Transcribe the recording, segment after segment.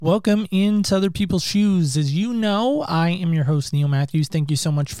Welcome into Other People's Shoes. As you know, I am your host, Neil Matthews. Thank you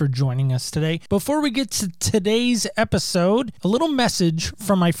so much for joining us today. Before we get to today's episode, a little message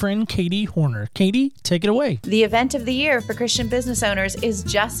from my friend Katie Horner. Katie, take it away. The event of the year for Christian business owners is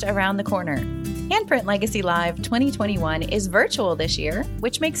just around the corner. Handprint Legacy Live 2021 is virtual this year,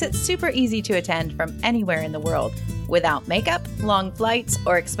 which makes it super easy to attend from anywhere in the world without makeup, long flights,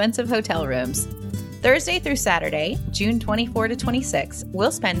 or expensive hotel rooms. Thursday through Saturday, June 24 to 26,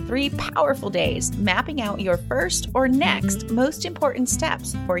 we'll spend 3 powerful days mapping out your first or next most important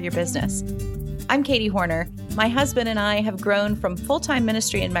steps for your business. I'm Katie Horner. My husband and I have grown from full-time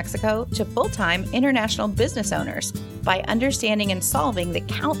ministry in Mexico to full-time international business owners by understanding and solving the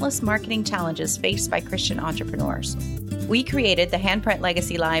countless marketing challenges faced by Christian entrepreneurs. We created the Handprint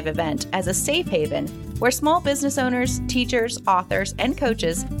Legacy Live event as a safe haven where small business owners, teachers, authors, and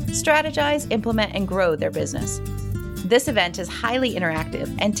coaches strategize, implement, and grow their business. This event is highly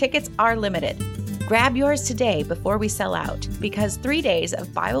interactive and tickets are limited. Grab yours today before we sell out, because 3 days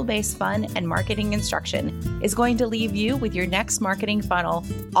of Bible-based fun and marketing instruction is going to leave you with your next marketing funnel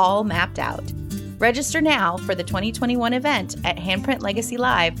all mapped out. Register now for the 2021 event at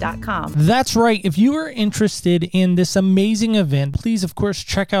handprintlegacylive.com. That's right. If you are interested in this amazing event, please, of course,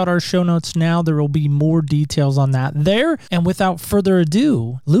 check out our show notes now. There will be more details on that there. And without further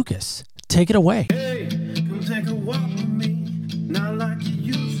ado, Lucas, take it away. Hey, come take a walk with me, not like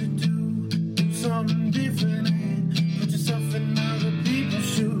you used to do. Do something different and put yourself in other people's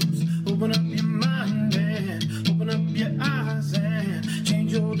shoes. Open up your mind and open up your eyes and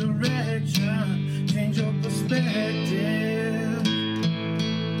change your direction. Change your perspective.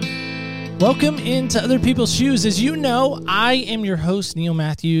 Welcome into Other People's Shoes. As you know, I am your host, Neil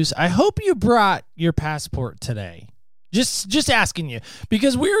Matthews. I hope you brought your passport today. Just asking you,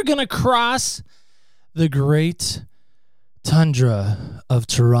 because we're going to cross the great tundra of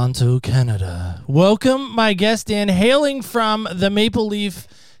Toronto, Canada. Welcome, my guest in, hailing from the Maple Leaf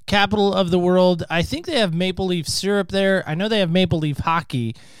capital of the world. I think they have maple leaf syrup there. I know they have maple leaf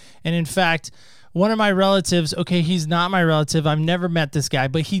hockey. And in fact, one of my relatives, okay, he's not my relative. I've never met this guy,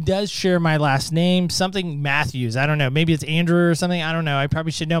 but he does share my last name, something Matthews. I don't know. Maybe it's Andrew or something. I don't know. I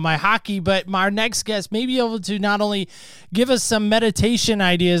probably should know my hockey, but my next guest may be able to not only give us some meditation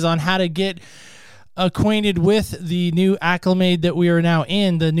ideas on how to get acquainted with the new acclimate that we are now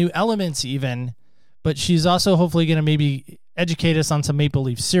in, the new elements even, but she's also hopefully going to maybe educate us on some maple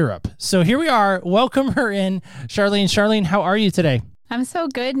leaf syrup. So here we are. Welcome her in, Charlene. Charlene, how are you today? I'm so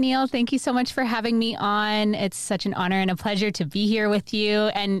good, Neil. Thank you so much for having me on. It's such an honor and a pleasure to be here with you.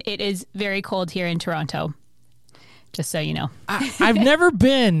 And it is very cold here in Toronto, just so you know. I've never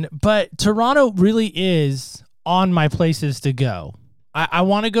been, but Toronto really is on my places to go. I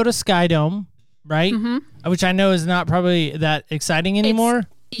want to go to Skydome, right? Mm-hmm. Which I know is not probably that exciting anymore.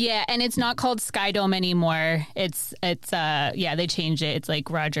 Yeah, and it's not called Skydome anymore. It's they changed it. It's like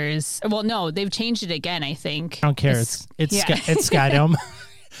Rogers. Well, no, they've changed it again, I think. I don't care. It's Skydome.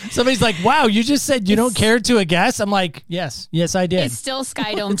 Somebody's like, wow, you just said you don't care to a guess? I'm like, yes, I did. It's still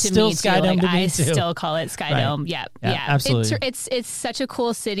Skydome to still me, Skydome too. I still call it Skydome. Right. Yeah. Absolutely. It's such a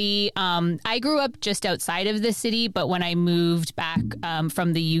cool city. I grew up just outside of the city, but when I moved back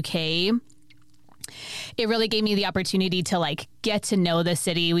from the UK, it really gave me the opportunity to get to know the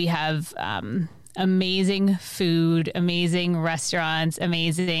city. We have amazing food, amazing restaurants,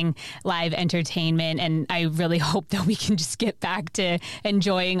 amazing live entertainment. And I really hope that we can just get back to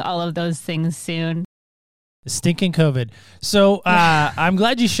enjoying all of those things soon. Stinking COVID. So I'm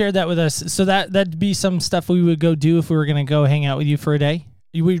glad you shared that with us. So that'd be some stuff we would go do if we were going to go hang out with you for a day.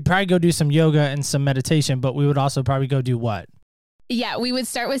 We'd probably go do some yoga and some meditation, but we would also probably go do what? Yeah, we would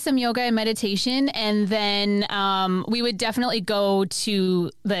start with some yoga and meditation, and then we would definitely go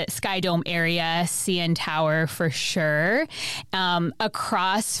to the Skydome area, CN Tower for sure.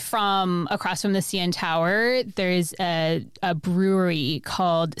 Across from the CN Tower, there's a brewery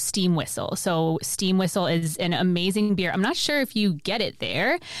called Steam Whistle. So Steam Whistle is an amazing beer. I'm not sure if you get it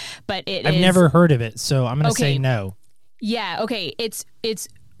there, but I've never heard of it, so I'm going to say no. Yeah, okay. It's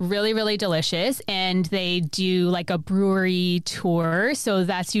really, really delicious. And they do a brewery tour. So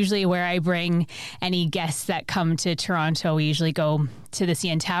that's usually where I bring any guests that come to Toronto. We usually go to the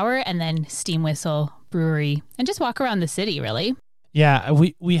CN Tower and then Steam Whistle Brewery and just walk around the city, really. Yeah,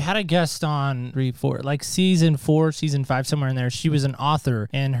 we had a guest on season 4, season 5, somewhere in there. She was an author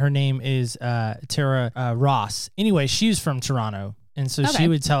and her name is Tara Ross. Anyway, she's from Toronto. And so she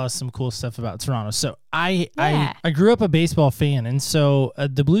would tell us some cool stuff about Toronto. So I grew up a baseball fan, and so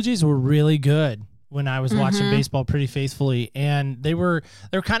the Blue Jays were really good when I was watching baseball pretty faithfully, and they're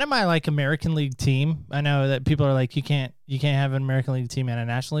kind of my American League team. I know that people are like, you can't you can't have an American League team and a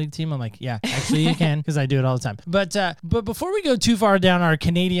National League team. I'm like, yeah, actually you can, because I do it all the time. But before we go too far down our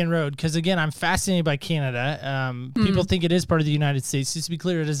Canadian road, because again, I'm fascinated by Canada. People think it is part of the United States. Just to be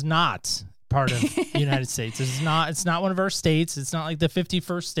clear, it is not part of the United States. It's not one of our states. It's not like the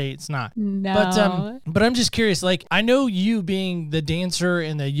 51st state. It's not. No. But I'm just curious, like, I know you being the dancer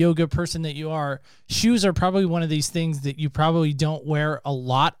and the yoga person that you are, shoes are probably one of these things that you probably don't wear a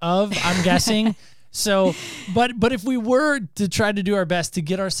lot of, I'm guessing. So, but if we were to try to do our best to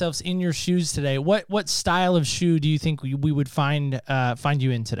get ourselves in your shoes today, what style of shoe do you think we would find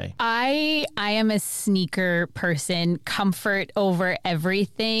you in today? I am a sneaker person, comfort over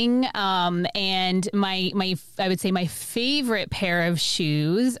everything. And my I would say my favorite pair of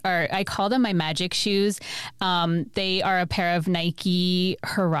shoes I call them my magic shoes. They are a pair of Nike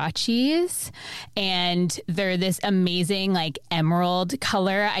Huaraches, and they're this amazing like emerald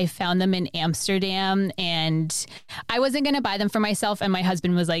color. I found them in Amsterdam. And I wasn't going to buy them for myself. And my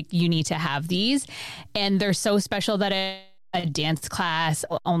husband was like, you need to have these. And they're so special that a dance class,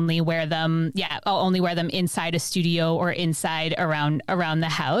 I'll only wear them inside a studio or inside around the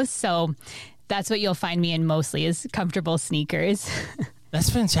house. So that's what you'll find me in mostly, is comfortable sneakers.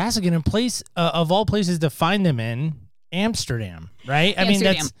 That's fantastic. And a place of all places to find them in, Amsterdam, right?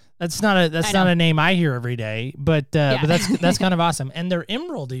 Amsterdam. I mean, that's not a name I hear every day, but that's kind of awesome. And they're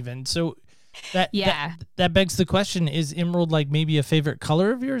emerald even. So that begs the question, is emerald like maybe a favorite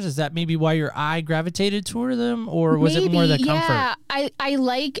color of yours? Is that maybe why your eye gravitated toward them, or was it more the comfort? Yeah, I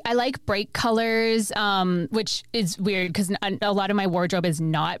like bright colors, which is weird because a lot of my wardrobe is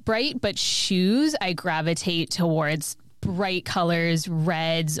not bright, but shoes I gravitate towards bright colors,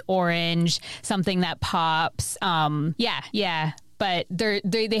 reds, orange, something that pops. But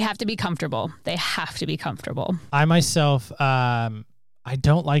they have to be comfortable. They have to be comfortable. I myself, I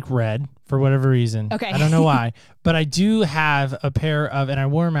don't like red for whatever reason. Okay. I don't know why, but I do have a pair of, and I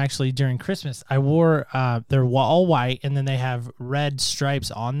wore them actually during Christmas. I wore, they're all white, and then they have red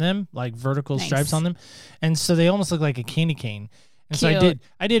stripes on them, like vertical stripes on them. And so they almost look like a candy cane. And Cute. so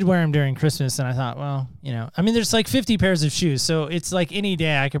I did wear them during Christmas, and I thought, well, I mean, there's like 50 pairs of shoes, so it's like any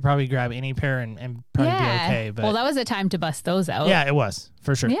day I could probably grab any pair and probably be okay. But well, that was the time to bust those out. yeah, it was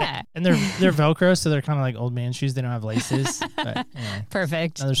for sure. Yeah. And they're Velcro, so they're kind of like old man shoes. They don't have laces. But anyway,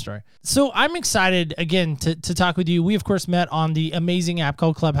 Perfect. another story. So I'm excited again to talk with you. We of course met on the amazing app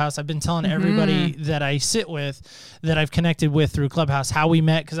called Clubhouse. I've been telling everybody that I sit with, that I've connected with through Clubhouse, how we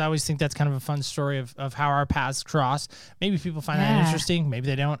met, because I always think that's kind of a fun story of how our paths cross. Maybe people find that interesting. Maybe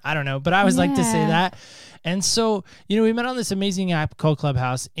they don't. I don't know. But I always like to say that. And so, we met on this amazing app called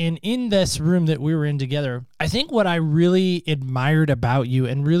Clubhouse. And in this room that we were in together, I think what I really admired about you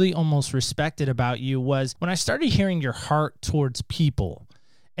and really almost respected about you was when I started hearing your heart towards people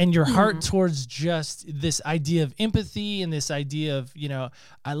and your heart towards just this idea of empathy and this idea of,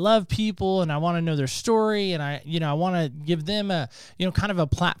 I love people and I want to know their story, and I want to give them a, kind of a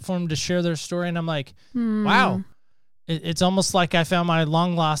platform to share their story. And I'm like, wow. It's almost like I found my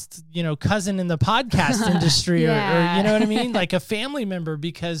long lost, cousin in the podcast industry or you know what I mean? Like a family member,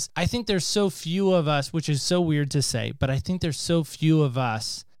 because I think there's so few of us, which is so weird to say, but I think there's so few of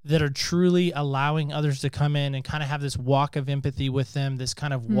us that are truly allowing others to come in and kind of have this walk of empathy with them, this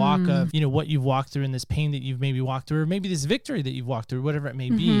kind of walk of, what you've walked through and this pain that you've maybe walked through, or maybe this victory that you've walked through, whatever it may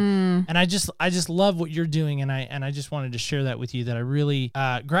be. And I just love what you're doing. And I just wanted to share that with you, that I really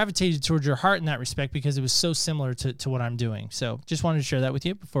gravitated towards your heart in that respect, because it was so similar to what I'm doing. So just wanted to share that with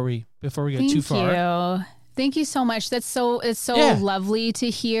you before we go too far. Thank you so much. It's so lovely to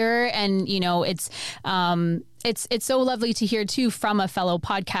hear. And, it's so lovely to hear too from a fellow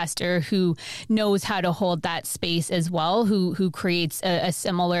podcaster who knows how to hold that space as well, who creates a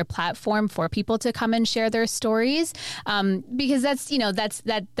similar platform for people to come and share their stories. Because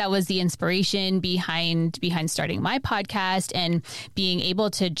that was the inspiration behind starting my podcast, and being able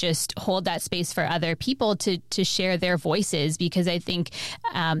to just hold that space for other people to share their voices. Because I think,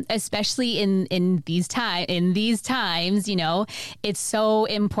 especially in these times, it's so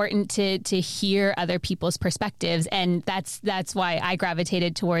important to hear other people's perspectives. And that's why I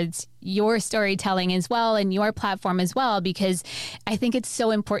gravitated towards your storytelling as well, and your platform as well, because I think it's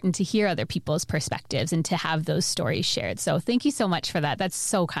so important to hear other people's perspectives and to have those stories shared. So thank you so much for that. That's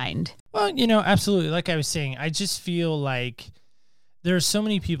so kind. Well, absolutely. Like I was saying, I just feel like there are so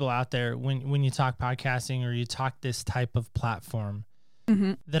many people out there when you talk podcasting or you talk this type of platform,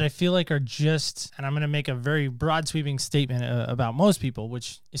 that I feel like are just, and I'm going to make a very broad sweeping statement about most people,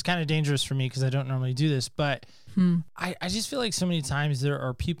 which is kind of dangerous for me because I don't normally do this, but I just feel like so many times there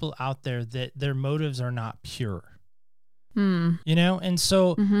are people out there that their motives are not pure. You know, and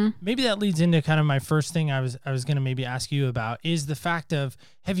so maybe that leads into kind of my first thing I was going to maybe ask you about is the fact of,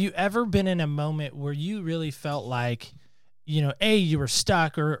 have you ever been in a moment where you really felt like, you know, A, you were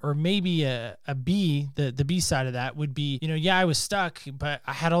stuck, or maybe a B, the B side of that would be, you know, yeah, I was stuck, but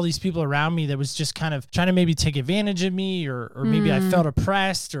I had all these people around me that was just kind of trying to maybe take advantage of me, or maybe I felt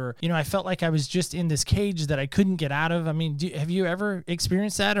oppressed, or, you know, I felt like I was just in this cage that I couldn't get out of. I mean, have you ever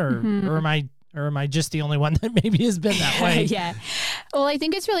experienced that, or am I just the only one that maybe has been that way? Yeah. Well, I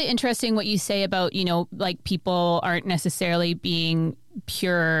think it's really interesting what you say about, you know, like people aren't necessarily being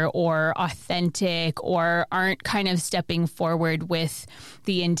pure or authentic, or aren't kind of stepping forward with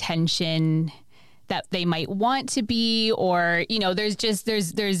the intention that they might want to be, or, you know, there's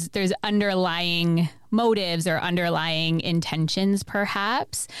underlying motives or underlying intentions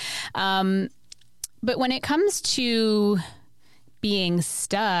perhaps. But when it comes to being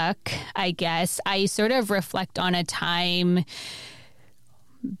stuck, I guess I sort of reflect on a time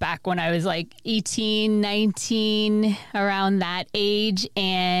back when I was like 18, 19, around that age.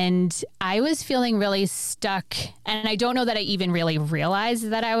 And I was feeling really stuck. And I don't know that I even really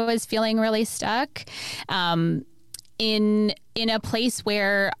realized that I was feeling really stuck in a place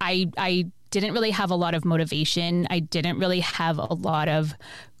where I didn't really have a lot of motivation. I didn't really have a lot of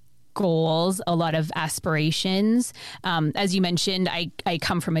goals, a lot of aspirations. As you mentioned, I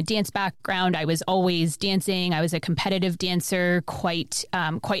come from a dance background. I was always dancing. I was a competitive dancer, quite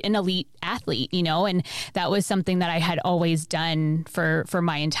an elite athlete, you know, and that was something that I had always done for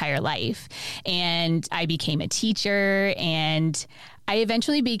my entire life. And I became a teacher, and I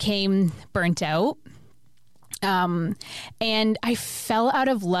eventually became burnt out. And I fell out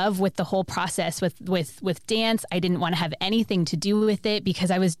of love with the whole process with dance. I didn't want to have anything to do with it because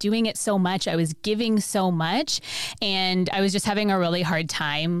I was doing it so much. I was giving so much, and I was just having a really hard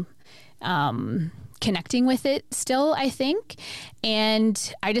time, connecting with it still, I think.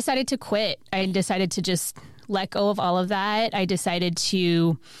 And I decided to quit. I decided to just let go of all of that. I decided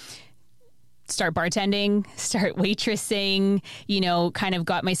to start bartending, start waitressing, you know, kind of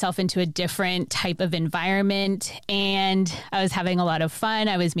got myself into a different type of environment, and I was having a lot of fun.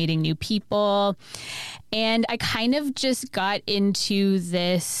 I was meeting new people, and I kind of just got into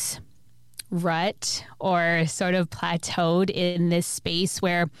this rut, or sort of plateaued in this space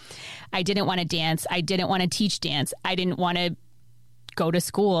where I didn't want to dance. I didn't want to teach dance. I didn't want to go to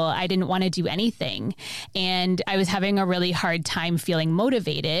school. I didn't want to do anything. And I was having a really hard time feeling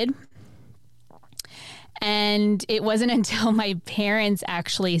motivated. And it wasn't until my parents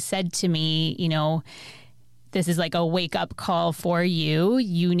actually said to me, you know, this is like a wake up call for you.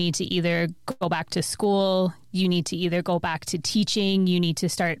 You need to either go back to school, you need to either go back to teaching, you need to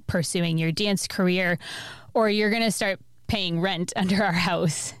start pursuing your dance career, or you're going to start paying rent under our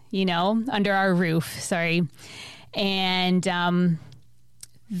house, you know, under our roof. Sorry. And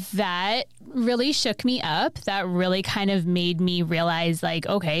that really shook me up. That really kind of made me realize, like,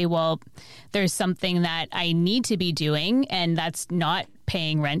 okay, well, there's something that I need to be doing, and that's not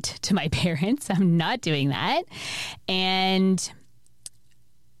paying rent to my parents. I'm not doing that. And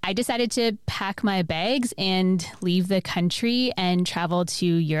I decided to pack my bags and leave the country and travel to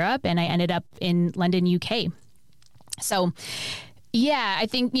Europe, and I ended up in London, UK. So, yeah, I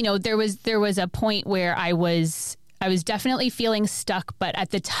think, you know, there was a point where I was definitely feeling stuck, but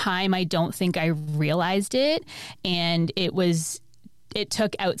at the time, I don't think I realized it. And it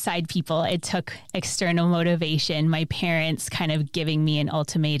took outside people. It took external motivation, my parents kind of giving me an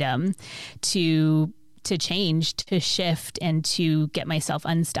ultimatum to change, to shift, and to get myself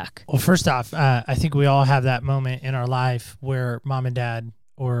unstuck. Well, first off, I think we all have that moment in our life where mom and dad,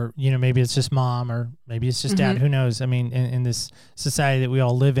 or, you know, maybe it's just mom, or maybe it's just dad, who knows? I mean, in this society that we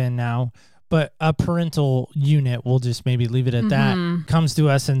all live in now, but a parental unit, we'll just maybe leave it at that, comes to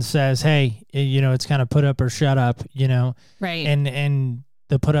us and says, hey, you know, it's kind of put up or shut up, you know? Right. And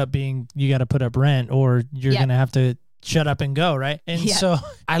the put up being, you got to put up rent, or you're going to have to shut up and go, right? And so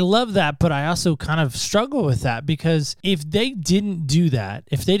I love that, but I also kind of struggle with that, because if they didn't do that,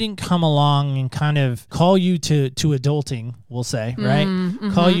 if they didn't come along and kind of call you to adulting, we'll say, right?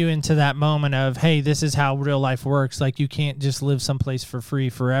 Call you into that moment of, hey, this is how real life works. Like, you can't just live someplace for free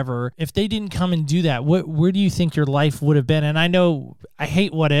forever. If they didn't come and do that, where do you think your life would have been? And I know I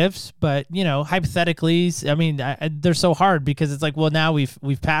hate what ifs, but, you know, hypothetically, I mean, they're so hard, because it's like, well, now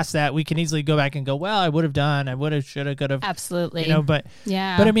we've passed that. We can easily go back and go, well, I would have done, I would have, should have, could have. Absolutely. You know, but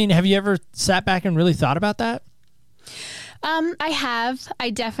I mean, have you ever sat back and really thought about that? I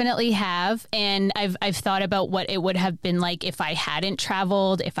definitely have. And I've thought about what it would have been like if I hadn't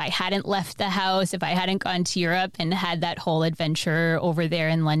traveled, if I hadn't left the house, if I hadn't gone to Europe and had that whole adventure over there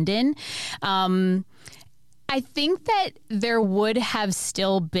in London. I think that there would have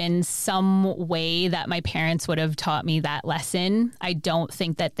still been some way that my parents would have taught me that lesson. I don't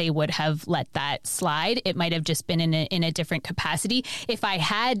think that they would have let that slide. It might have just been in a different capacity. If I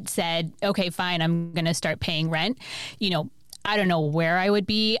had said, okay, fine, I'm going to start paying rent, I don't know where I would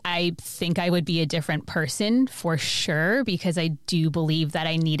be. I think I would be a different person for sure, because I do believe that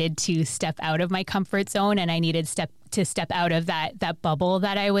I needed to step out of my comfort zone, and I needed to step out of that bubble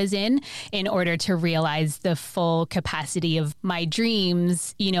that I was in order to realize the full capacity of my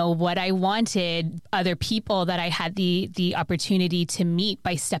dreams, what I wanted, other people that I had the opportunity to meet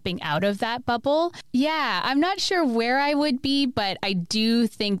by stepping out of that bubble. Yeah, I'm not sure where I would be, but I do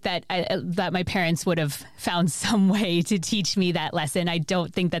think that that my parents would have found some way to teach me that lesson. I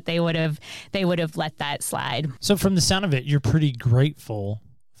don't think that they would have let that slide. So from the sound of it, you're pretty grateful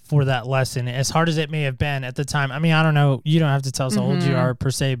for that lesson, as hard as it may have been at the time. I mean, I don't know. You don't have to tell us how old you are per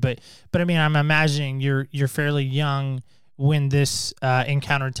se, but I mean, I'm imagining you're fairly young when this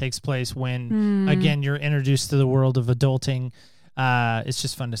encounter takes place. When again, you're introduced to the world of adulting. It's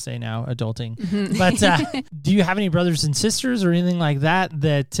just fun to say now, adulting. But do you have any brothers and sisters or anything like that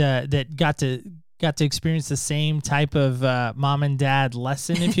got to experience the same type of mom and dad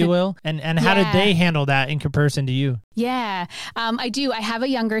lesson, if you will? And how did they handle that in comparison to you? Yeah, I do. I have a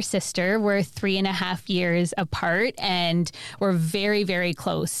younger sister. We're 3.5 years apart, and we're very, very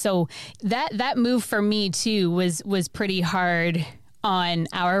close. So that move for me too was pretty hard on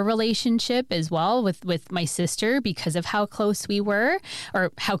our relationship as well with my sister, because of how close we were,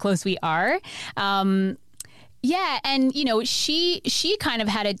 or how close we are. Yeah, and she kind of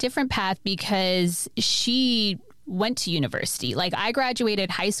had a different path because she went to university. Like, I graduated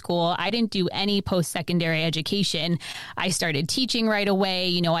high school. I didn't do any post-secondary education. I started teaching right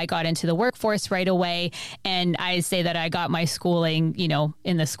away. I got into the workforce right away. And I say that I got my schooling,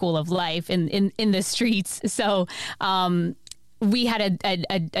 in the school of life, in the streets. So we had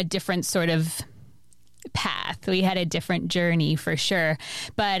a different sort of path. We had a different journey for sure.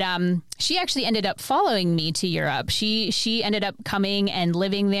 But she actually ended up following me to Europe. She ended up coming and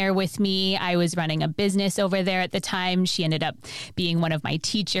living there with me. I was running a business over there at the time. She ended up being one of my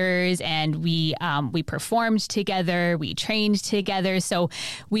teachers, and we performed together. We trained together. So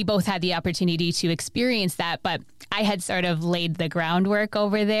we both had the opportunity to experience that. But I had sort of laid the groundwork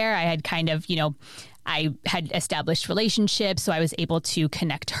over there. I had kind of, I had established relationships, so I was able to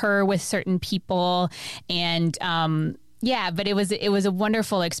connect her with certain people. And but it was a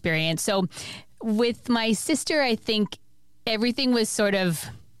wonderful experience. So with my sister, I think everything was sort of,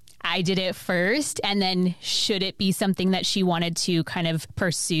 I did it first, and then should it be something that she wanted to kind of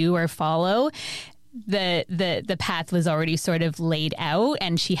pursue or follow, the path was already sort of laid out,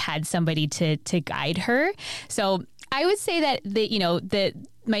 and she had somebody to guide her. So I would say that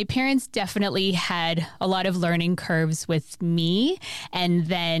my parents definitely had a lot of learning curves with me, and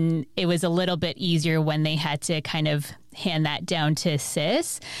then it was a little bit easier when they had to kind of hand that down to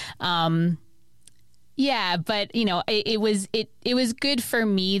sis. Yeah, but it was good for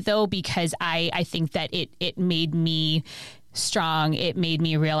me though, because I think that it made me strong. It made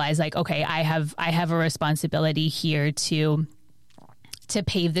me realize, like, okay, I have a responsibility here to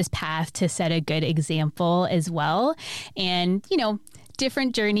pave this path, to set a good example as well. And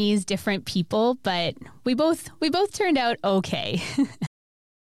different journeys, different people, but we both turned out okay.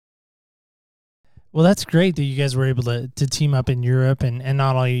 Well, that's great that you guys were able to team up in Europe and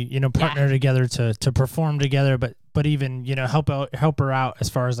not only, partner together to perform together, but even, help her out as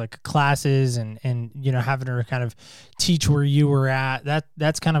far as like classes and having her kind of teach where you were at.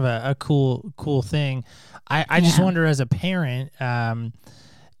 That's kind of a cool thing. I just wonder, as a parent, I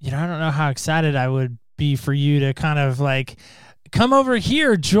don't know how excited I would be for you to kind of like, come over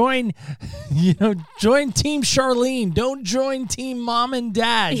here, join Team Charlene. Don't join Team Mom and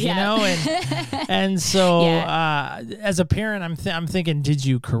Dad, and so as a parent, I'm thinking, did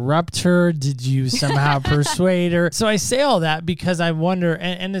you corrupt her? Did you somehow persuade her? So I say all that because I wonder,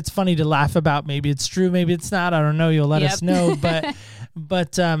 and it's funny to laugh about. Maybe it's true, maybe it's not. I don't know. You'll let us know.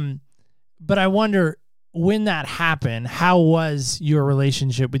 But I wonder, when that happened, how was your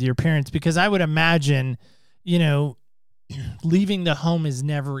relationship with your parents? Because I would imagine, leaving the home is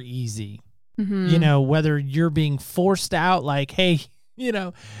never easy. Whether you're being forced out, like, hey,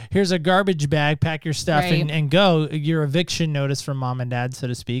 here's a garbage bag, pack your stuff and go, your eviction notice from mom and dad, so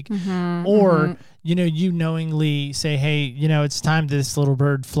to speak. Or, you knowingly say, hey, it's time this little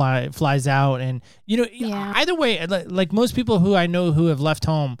bird flies out. And, either way, like most people who I know who have left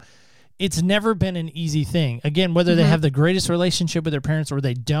home, it's never been an easy thing. Again, whether they have the greatest relationship with their parents or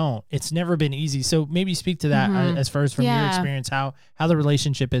they don't, it's never been easy. So maybe speak to that as far as from your experience, how the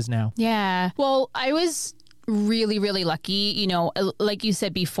relationship is now. Yeah. Well, I was really, really lucky. You know, like you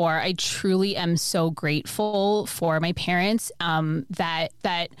said before, I truly am so grateful for my parents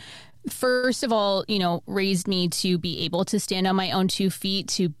that first of all, you know, raised me to be able to stand on my own 2 feet,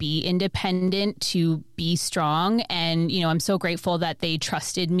 to be independent, to be strong. And, you know, I'm so grateful that they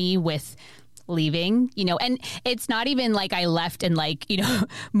trusted me with leaving, you know, and it's not even like I left and like, you know,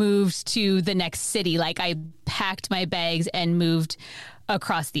 moved to the next city. Like I packed my bags and moved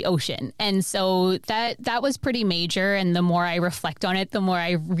across the ocean. And so that was pretty major. And the more I reflect on it, the more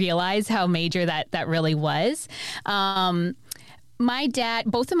I realize how major that really was. My dad,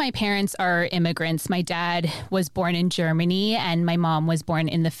 both of my parents are immigrants. My dad was born in Germany and my mom was born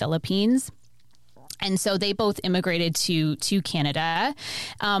in the Philippines. And so they both immigrated to Canada.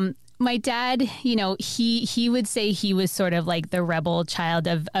 My dad, you know, he would say he was sort of like the rebel child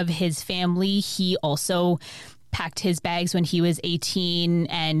of his family. He also packed his bags when he was 18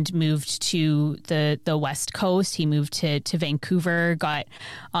 and moved to the West Coast. He moved to Vancouver, got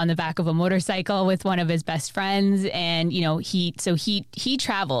on the back of a motorcycle with one of his best friends. And, you know, he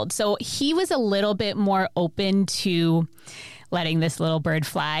traveled. So he was a little bit more open to letting this little bird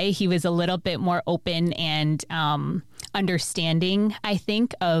fly. He was a little bit more open and understanding, I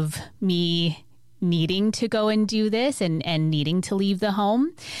think, of me needing to go and do this and needing to leave the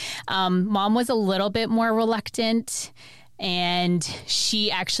home. Mom was a little bit more reluctant, and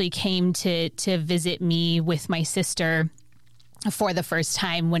she actually came to visit me with my sister for the first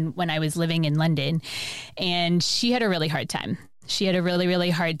time when I was living in London. And she had a really hard time. She had a really, really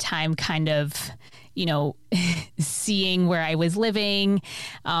hard time kind of, you know, seeing where I was living,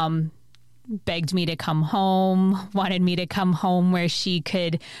 begged me to come home, wanted me to come home where she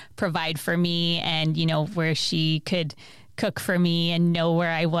could provide for me and, you know, where she could cook for me and know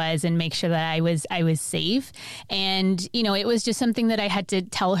where I was and make sure that I was safe. And, you know, it was just something that I had to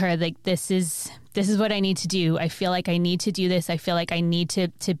tell her, like, this is what I need to do. I feel like I need to do this. I feel like I need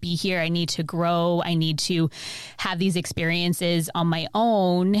to be here. I need to grow. I need to have these experiences on my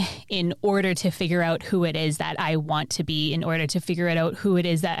own in order to figure out who it is that I want to be, in order to figure it out who it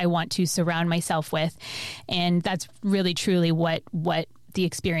is that I want to surround myself with. And that's really, truly what the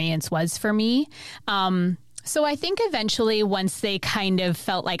experience was for me. So I think eventually, once they kind of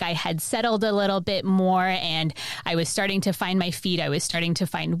felt like I had settled a little bit more and I was starting to find my feet, I was starting to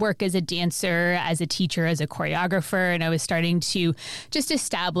find work as a dancer, as a teacher, as a choreographer, and I was starting to just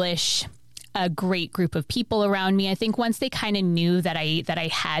establish a great group of people around me. I think once they kind of knew that I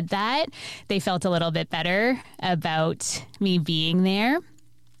had that, they felt a little bit better about me being there.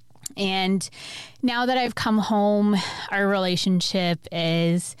 And now that I've come home, our relationship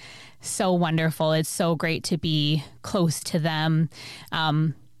is so wonderful. It's so great to be close to them.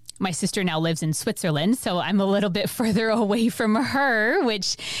 My sister now lives in Switzerland, so I'm a little bit further away from her,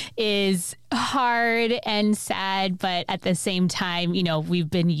 which is hard and sad. But at the same time, you know,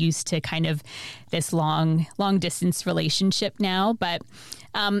 we've been used to kind of this long distance relationship now. But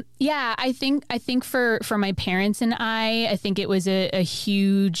yeah, I think for my parents and I think it was a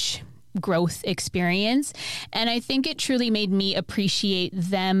huge growth experience. And I think it truly made me appreciate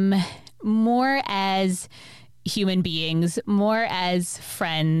them more as human beings, more as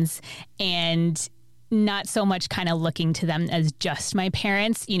friends, and not so much kind of looking to them as just my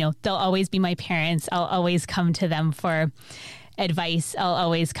parents. You know, they'll always be my parents. I'll always come to them for advice. I'll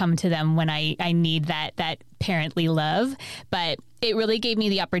always come to them when I need that parently love. But it really gave me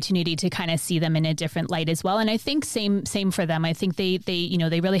the opportunity to kind of see them in a different light as well. And I think same for them. I think they you know,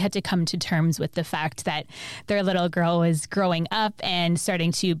 they really had to come to terms with the fact that their little girl was growing up and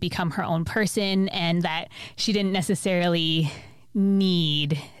starting to become her own person, and that she didn't necessarily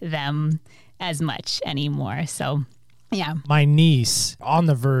need them as much anymore. So yeah. My niece on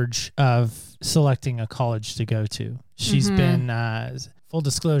the verge of selecting a college to go to. She's been, full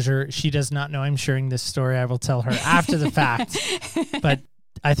disclosure, she does not know I'm sharing this story. I will tell her after the fact, but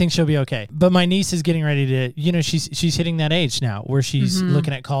I think she'll be okay. But my niece is getting ready to, you know, she's hitting that age now where she's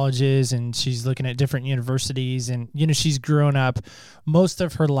looking at colleges and she's looking at different universities, and, you know, she's grown up most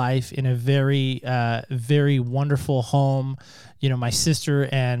of her life in a very, very wonderful home. You know, my sister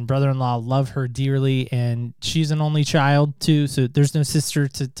and brother-in-law love her dearly, and she's an only child too, so there's no sister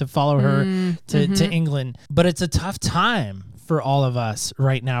to follow her to England. But it's a tough time for all of us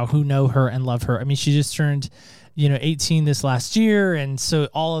right now who know her and love her. I mean, she just turned, you know, 18 this last year, and so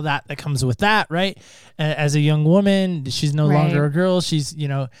all of that comes with that, right? As a young woman, she's no longer a girl. She's, you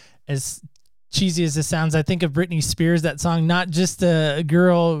know, as cheesy as it sounds, I think of Britney Spears, that song, not just a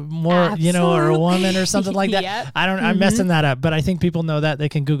girl, more, absolutely, you know, or a woman or something like that. Yep. I'm messing that up, but I think people know that. They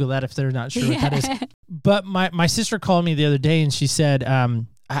can Google that if they're not sure what that is. But my sister called me the other day and she said,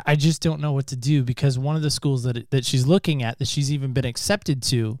 I just don't know what to do, because one of the schools that she's looking at, that she's even been accepted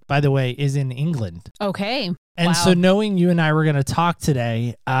to, by the way, is in England. Okay. And Wow. so knowing you and I were going to talk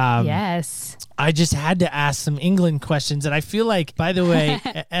today, Yes. I just had to ask some England questions. And I feel like, by the way,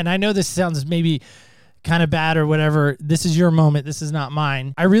 and I know this sounds maybe kind of bad or whatever, this is your moment, this is not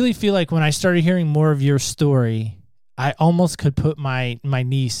mine. I really feel like when I started hearing more of your story, I almost could put my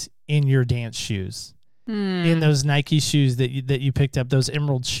niece in your dance shoes. In those Nike shoes that you picked up, those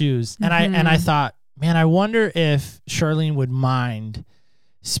emerald shoes. And I thought, man, I wonder if Charlene would mind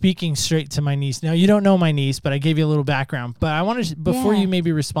speaking straight to my niece. Now, you don't know my niece, but I gave you a little background. But I wanted to, before you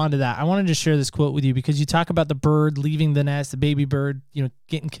maybe respond to that, I wanted to share this quote with you, because you talk about the bird leaving the nest, the baby bird,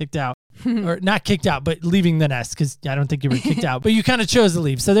 getting kicked out. Or not kicked out, but leaving the nest, because I don't think you were kicked out, but you kind of chose to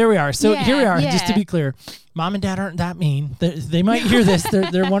leave. So there we are. So here we are. Just to be clear, Mom and Dad aren't that mean. They might hear this.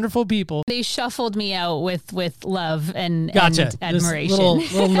 They're wonderful people. They shuffled me out with love and This admiration.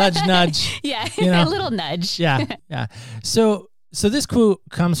 little nudge. Yeah, a little nudge. Yeah. So this quote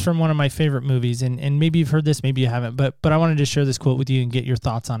comes from one of my favorite movies, and maybe you've heard this, maybe you haven't, but I wanted to share this quote with you and get your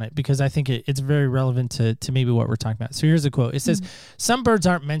thoughts on it, because I think it's very relevant to maybe what we're talking about. So here's the quote. It says, "Some birds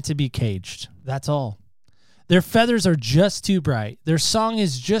aren't meant to be caged. That's all. Their feathers are just too bright. Their song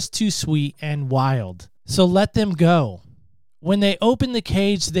is just too sweet and wild. So let them go. When they open the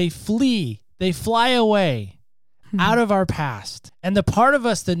cage, they flee. They fly away out of our past. And the part of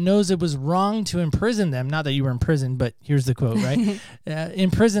us that knows it was wrong to imprison them," not that you were in prison, but here's the quote, right?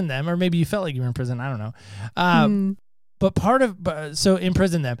 Imprison them, or maybe you felt like you were in prison. I don't know. So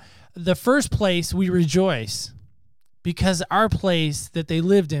imprison them. "The first place we rejoice, because our place that they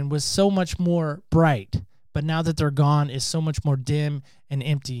lived in was so much more bright, but now that they're gone is so much more dim and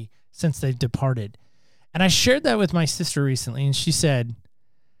empty since they've departed." And I shared that with my sister recently, and she said,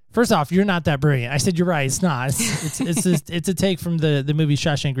 first off, you're not that brilliant. I said, you're right. It's not. It's a take from the movie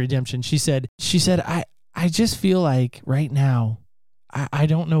Shawshank Redemption. She said, I just feel like right now, I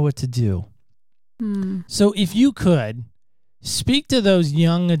don't know what to do. So if you could speak to those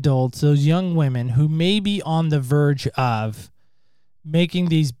young adults, those young women who may be on the verge of making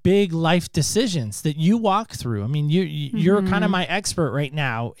these big life decisions that you walk through. I mean, you're kind of my expert right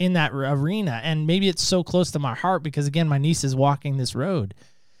now in that arena. And maybe it's so close to my heart because, again, my niece is walking this road.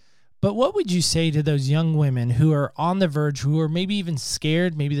 But what would you say to those young women who are on the verge, who are maybe even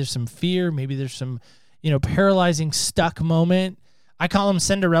scared? Maybe there's some fear. Maybe there's some, paralyzing stuck moment. I call them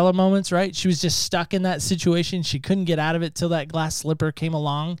Cinderella moments, right? She was just stuck in that situation. She couldn't get out of it till that glass slipper came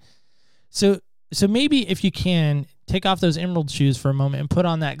along. So maybe if you can, take off those emerald shoes for a moment and put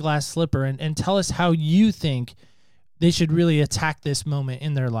on that glass slipper and tell us how you think they should really attack this moment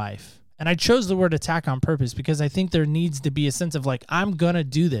in their life. And I chose the word attack on purpose because I think there needs to be a sense of like, I'm going to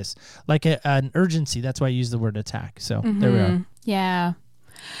do this, like an urgency. That's why I use the word attack. So there we are. Yeah.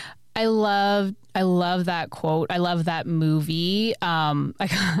 I love that quote. I love that movie.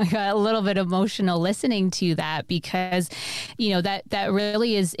 I got a little bit emotional listening to that because, that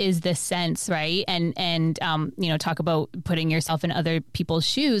really is the sense, right? And talk about putting yourself in other people's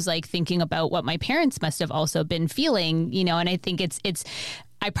shoes, like thinking about what my parents must have also been feeling, and I think it's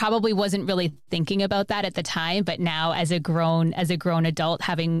I probably wasn't really thinking about that at the time, but now as a grown adult,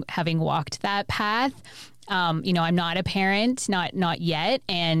 having walked that path, I'm not a parent, not yet.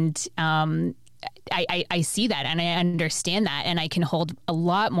 And, I see that and I understand that and I can hold a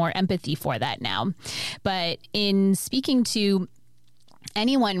lot more empathy for that now. But in speaking to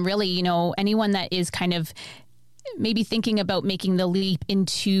anyone really, anyone that is kind of maybe thinking about making the leap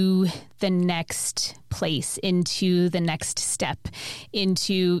into the next place, into the next step,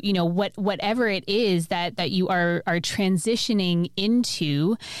 into, whatever it is that you are transitioning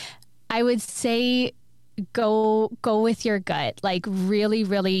into, I would say go with your gut. Like really,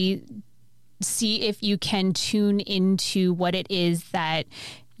 really see if you can tune into what it is that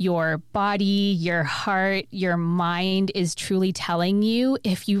your body, your heart, your mind is truly telling you.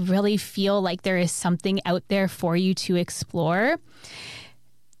 If you really feel like there is something out there for you to explore,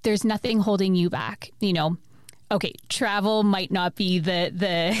 there's nothing holding you back. Okay, travel might not be the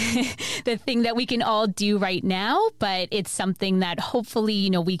the thing that we can all do right now, but it's something that hopefully,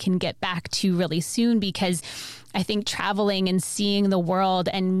 we can get back to really soon, because I think traveling and seeing the world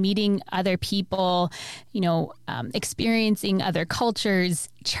and meeting other people, experiencing other cultures,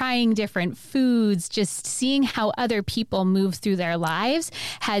 trying different foods, just seeing how other people move through their lives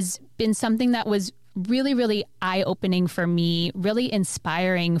has been something that was really, really eye-opening for me, really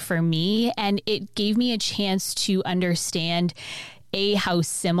inspiring for me. And it gave me a chance to understand A, how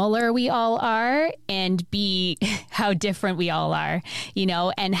similar we all are, and B, how different we all are,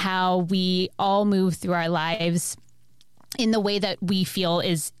 and how we all move through our lives in the way that we feel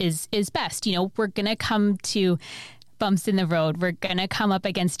is best. You know, we're going to come to bumps in the road. We're going to come up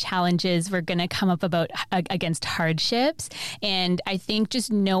against challenges. We're going to come up against hardships. And I think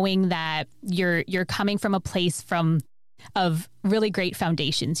just knowing that you're coming from a place of really great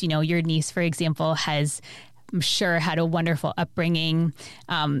foundations. You know, your niece, for example, I'm sure had a wonderful upbringing.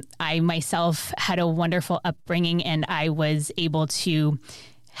 I myself had a wonderful upbringing, and I was able to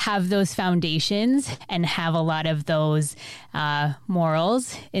have those foundations and have a lot of those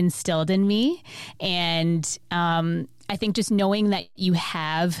morals instilled in me. And I think just knowing that you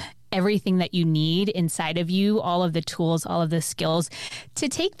have everything that you need inside of you, all of the tools, all of the skills to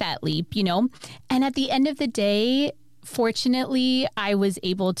take that leap, you know. And at the end of the day, fortunately, I was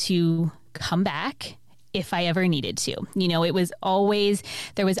able to come back if I ever needed to. You know, there was always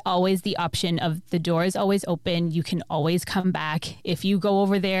the option of the door is always open. You can always come back. If you go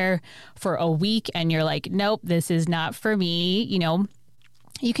over there for a week and you're like, nope, this is not for me, you know,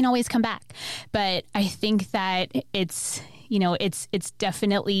 you can always come back. But I think that it's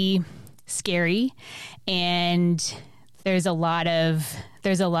definitely scary, and there's a lot of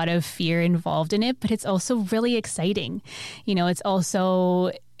fear involved in it, but it's also really exciting. You know, it's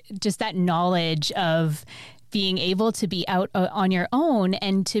also just that knowledge of being able to be out on your own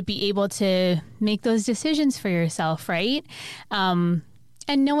and to be able to make those decisions for yourself, right?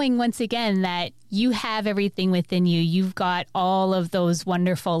 And knowing once again that you have everything within you. You've got all of those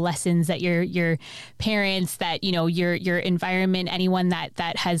wonderful lessons that your parents, that, you know, your environment, anyone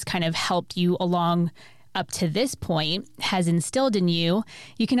that has kind of helped you along up to this point has instilled in you.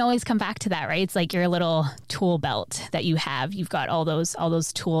 You can always come back to that, right? It's like your little tool belt that you have. You've got all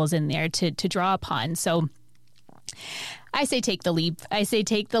those tools in there to draw upon. So I say take the leap.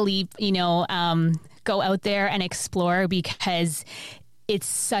 You know, go out there and explore, because it's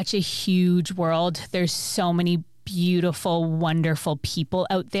such a huge world. There's so many beautiful, wonderful people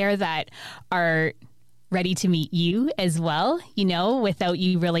out there that are ready to meet you as well, you know, without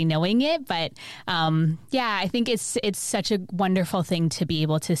you really knowing it. But yeah, I think it's such a wonderful thing to be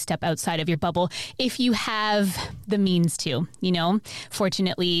able to step outside of your bubble if you have the means to, you know.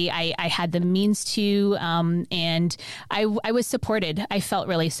 Fortunately, I had the means to, and I was supported. I felt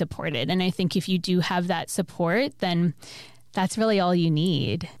really supported. And I think if you do have that support, then that's really all you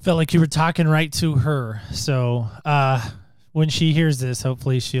need. Felt like you were talking right to her. So, when she hears this,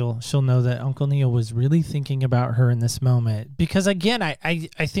 hopefully she'll know that Uncle Neil was really thinking about her in this moment. Because again, I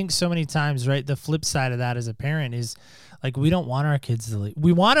think so many times, right, the flip side of that as a parent is like, we don't want our kids to leave.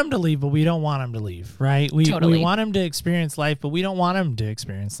 We want them to leave, but we don't want them to leave, right? Totally. We want them to experience life, but we don't want them to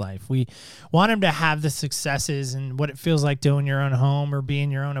experience life. We want them to have the successes and what it feels like to own your own home or be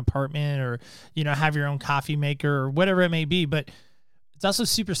in your own apartment or, you know, have your own coffee maker or whatever it may be. But it's also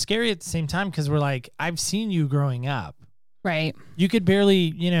super scary at the same time, because we're like, I've seen you growing up. Right. You could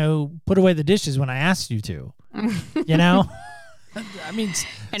barely, you know, put away the dishes when I asked you to, you know? I mean,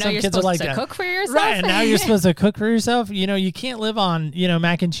 I know some you're kids are supposed like to that. Cook for yourself. Right. And now you're supposed to cook for yourself. You know, you can't live on, you know,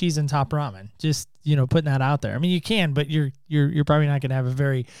 mac and cheese and top ramen. Just, you know, putting that out there. I mean, you can, but you're probably not going to have a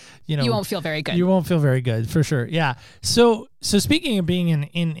very, you know, you won't feel very good. You won't feel very good for sure. Yeah. So speaking of being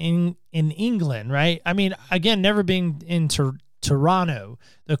in England, right? I mean, again, never being in Toronto,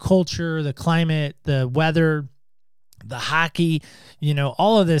 the culture, the climate, the weather, the hockey, you know,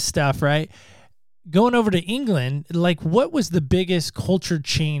 all of this stuff, right? Going over to England, like, what was the biggest culture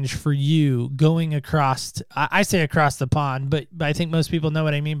change for you going across, I say across the pond, but I think most people know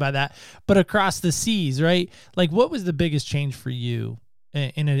what I mean by that, but across the seas, right? Like, what was the biggest change for you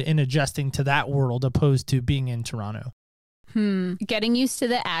in adjusting to that world opposed to being in Toronto? Getting used to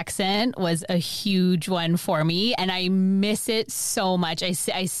the accent was a huge one for me, and I miss it so much. I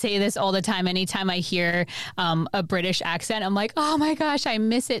say this all the time. Anytime I hear a British accent, I'm like, oh my gosh, I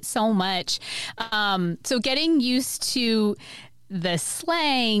miss it so much. So getting used to the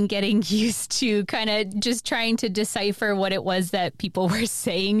slang, getting used to kind of just trying to decipher what it was that people were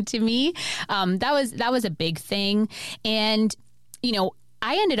saying to me, that was a big thing. And, you know,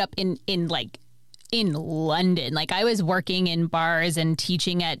 I ended up in London. Like, I was working in bars and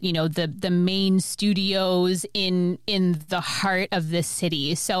teaching at, you know, the main studios in the heart of the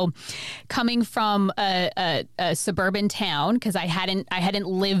city. So coming from a suburban town, because I hadn't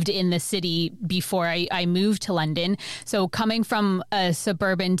lived in the city before I moved to London. So coming from a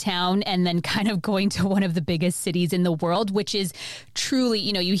suburban town and then kind of going to one of the biggest cities in the world, which is truly,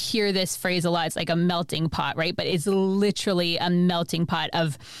 you know, you hear this phrase a lot, it's like a melting pot, right? But it's literally a melting pot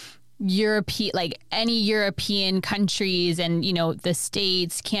of like any European countries and, you know, the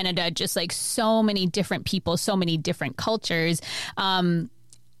States, Canada, just like so many different people, so many different cultures.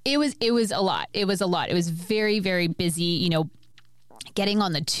 It was a lot. It was a lot. It was very, very busy, you know, getting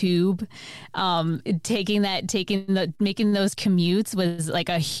on the tube, making those commutes was like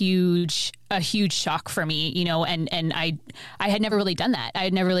a huge shock for me, you know, and I had never really done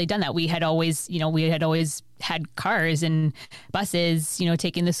that. We had always had cars and buses, you know,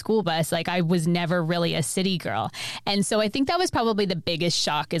 taking the school bus. Like I was never really a city girl. And so I think that was probably the biggest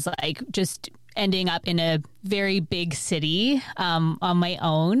shock, is like just ending up in a very big city on my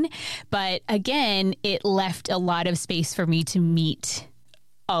own. But again, it left a lot of space for me to meet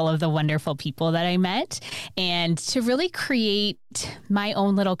all of the wonderful people that I met and to really create my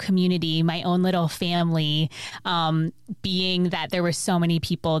own little community, my own little family, being that there were so many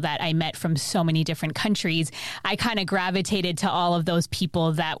people that I met from so many different countries. I kind of gravitated to all of those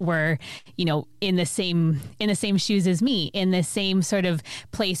people that were, you know, in the same shoes as me, in the same sort of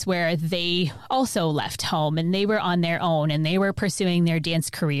place where they also left home and they were on their own and they were pursuing their dance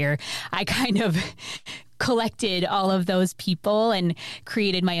career. I kind of collected all of those people and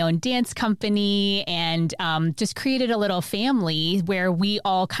created my own dance company and just created a little family where we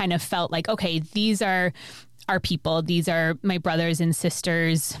all kind of felt like, okay, these are our people. These are my brothers and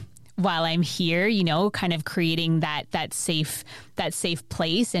sisters while I'm here, you know, kind of creating that safe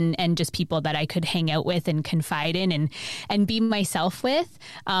place and just people that I could hang out with and confide in and be myself with.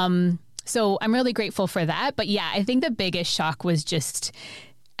 So I'm really grateful for that. But yeah, I think the biggest shock was just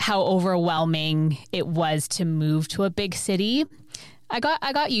how overwhelming it was to move to a big city. I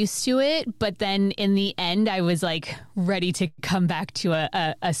got used to it, but then in the end, I was like ready to come back to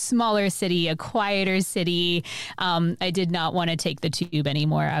a smaller city, a quieter city. I did not want to take the tube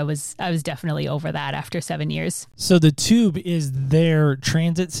anymore. I was definitely over that after 7 years. So the tube is their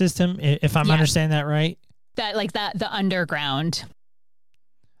transit system, if I'm understanding that right? The underground.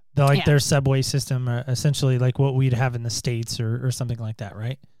 Their subway system, essentially like what we'd have in the States or something like that,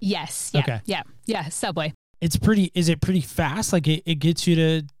 right? Yes. Yeah, okay. Yeah. Subway. Is it pretty fast? Like it gets you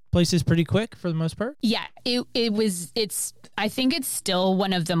to places pretty quick for the most part? Yeah, I think it's still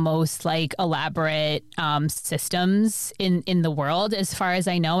one of the most like elaborate systems in the world, as far as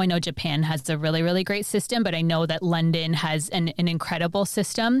I know. I know Japan has a really, really great system, but I know that London has an incredible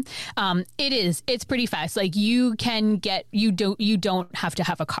system. It's pretty fast. Like you don't have to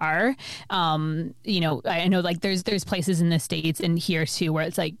have a car. You know, I know like there's places in the States and here too where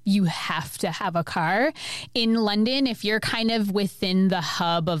it's like you have to have a car. In London, if you're kind of within the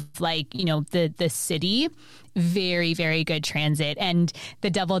hub of like, you know, the city, very, very good transit. And the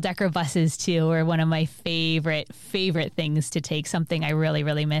double-decker buses too are one of my favorite things to take, something I really,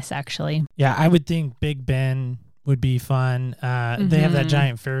 really miss actually. Yeah, I would think Big Ben would be fun. They have that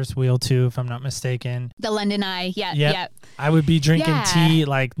giant Ferris wheel too, if I'm not mistaken. The London Eye, yeah. I would be drinking tea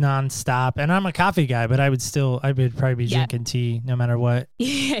like nonstop, and I'm a coffee guy, but I would probably be drinking tea no matter what.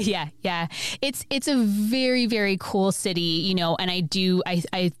 Yeah. It's a very, very cool city, you know, and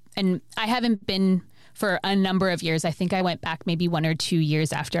I haven't been for a number of years. I think I went back maybe 1 or 2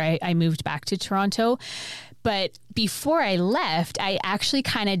 years after I moved back to Toronto. But before I left, I actually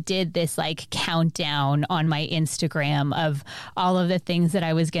kind of did this like countdown on my Instagram of all of the things that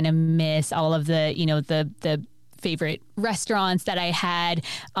I was going to miss, all of the, you know, the favorite restaurants that I had,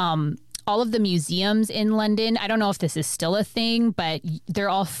 all of the museums in London. I don't know if this is still a thing, but they're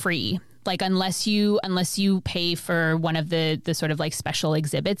all free. Like unless you pay for one of the sort of like special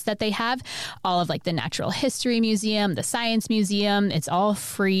exhibits that they have, all of like the Natural History Museum, the Science Museum, it's all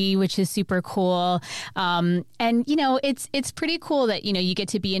free, which is super cool. And you know, it's pretty cool that, you know, you get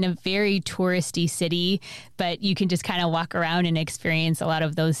to be in a very touristy city, but you can just kind of walk around and experience a lot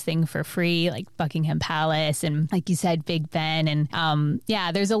of those things for free, like Buckingham Palace and like you said, Big Ben. And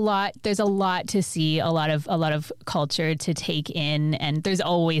there's a lot to see, a lot of culture to take in, and there's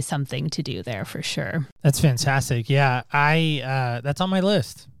always something to do there for sure. That's fantastic. Yeah, that's on my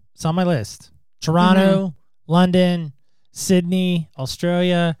list. It's on my list. Toronto, London, Sydney,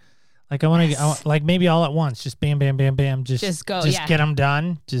 Australia. Like I want to like maybe all at once. Just bam, bam, bam, bam. Just go. Just get them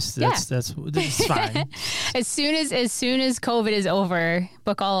done. That's fine. As soon as COVID is over,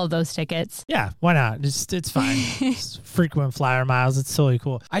 book all of those tickets. Yeah, why not? It's fine. It's frequent flyer miles. It's totally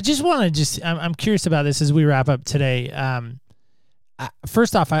cool. I just want to I'm curious about this as we wrap up today.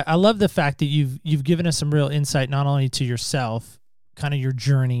 First off, I love the fact that you've given us some real insight, not only to yourself, kind of your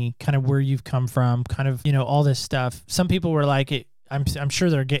journey, kind of where you've come from, kind of, you know, all this stuff. Some people were like, I'm sure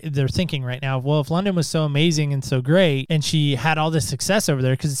they're thinking right now, well, if London was so amazing and so great, and she had all this success over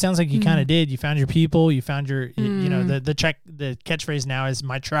there, because it sounds like you kind of did. You found your people. You found your, you know, the catchphrase now is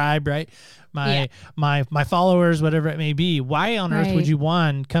my tribe, right? My followers, whatever it may be. Why on earth would you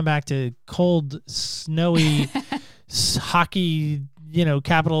come back to cold, snowy, hockey,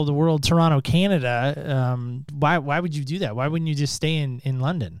 capital of the world, Toronto, Canada. Why would you do that? Why wouldn't you just stay in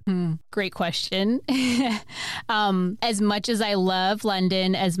London? Great question. As much as I love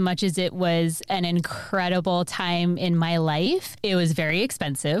London, as much as it was an incredible time in my life, it was very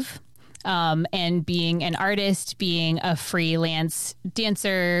expensive. And being an artist, being a freelance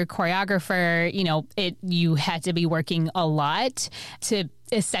dancer, choreographer, you had to be working a lot to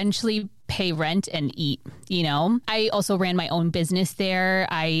essentially pay rent and eat. I also ran my own business there.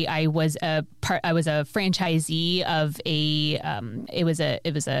 I was a franchisee of it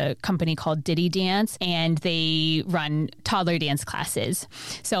was a company called Diddy Dance, and they run toddler dance classes.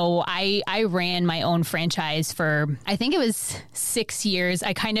 So I ran my own franchise for, I think it was 6 years.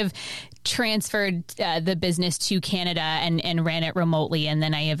 I kind of transferred the business to Canada and ran it remotely, and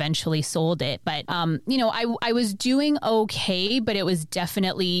then I eventually sold it. But I was doing okay, but it was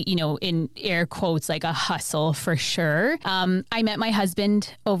definitely, in air quotes, like a hustle for sure. I met my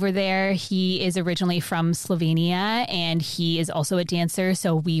husband over there. He is originally from Slovenia, and he is also a dancer.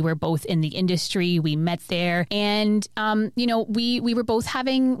 So we were both in the industry. We met there, and we were both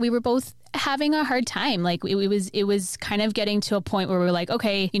having a hard time. Like it was kind of getting to a point where we're like,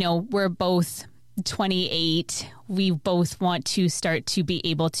 okay, we're both 28. We both want to start to be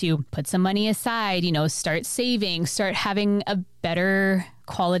able to put some money aside, start saving, start having a better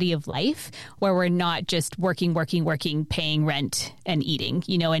quality of life where we're not just working, paying rent and eating,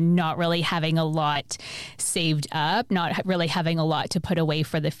 and not really having a lot saved up, not really having a lot to put away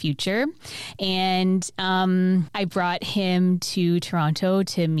for the future. And I brought him to Toronto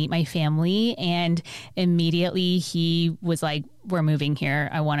to meet my family, and immediately he was like, we're moving here.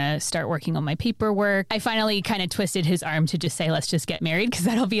 I want to start working on my paperwork. I finally kind of twisted his arm to just say, let's just get married because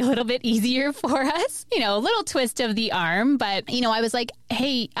that'll be a little bit easier for us. A little twist of the arm. But, I was like,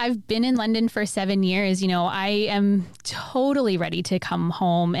 hey, I've been in London for 7 years. I am totally ready to come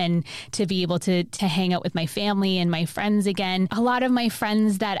home and to be able to hang out with my family and my friends again. A lot of my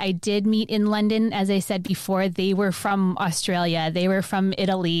friends that I did meet in London, as I said before, they were from Australia. They were from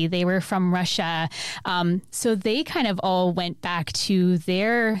Italy. They were from Russia. So they kind of all went back to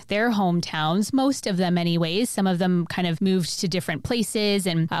their hometowns, most of them anyways. Some of them kind of moved to different places.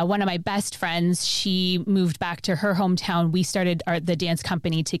 And one of my best friends, she moved back to her hometown. We started the dance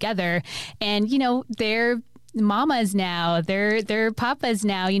company together, and they're mamas now, they're papas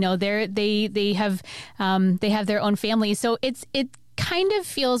now, they have their own families. So it kind of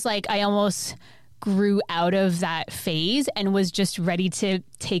feels like I almost grew out of that phase and was just ready to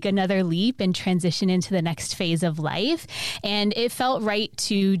take another leap and transition into the next phase of life. And it felt right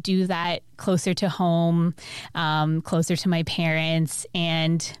to do that closer to home, closer to my parents,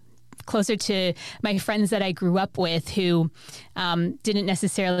 and closer to my friends that I grew up with who didn't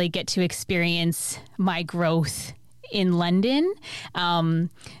necessarily get to experience my growth in London.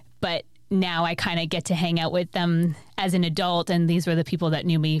 But now I kind of get to hang out with them as an adult. And these were the people that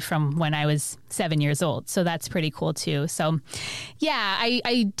knew me from when I was 7 years old. So that's pretty cool too. So yeah,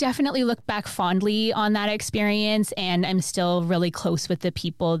 I definitely look back fondly on that experience, and I'm still really close with the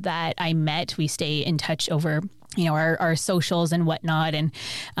people that I met. We stay in touch over our socials and whatnot, and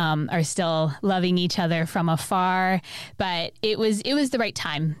are still loving each other from afar. But it was the right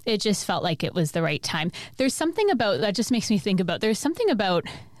time. It just felt like it was the right time. There's something about that just makes me think about, there's something about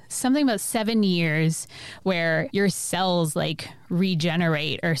 7 years where your cells like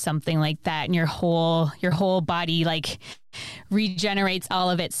regenerate or something like that, and your whole body like regenerates all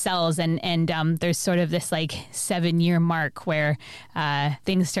of its cells, and there's sort of this like 7-year mark where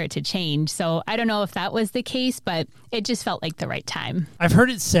things start to change. So I don't know if that was the case, but it just felt like the right time. I've heard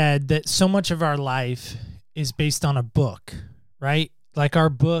it said that so much of our life is based on a book, right? Like our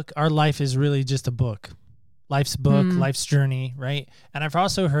life is really just a book. Life's book, life's journey, right? And I've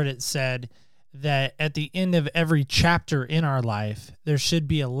also heard it said that at the end of every chapter in our life, there should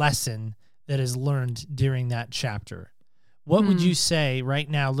be a lesson that is learned during that chapter. What would you say right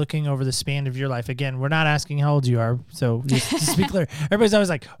now, looking over the span of your life? Again, we're not asking how old you are, so just to be clear. Everybody's always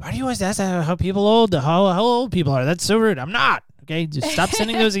like, why do you always ask how old people are? That's so rude. I'm not. Okay, just stop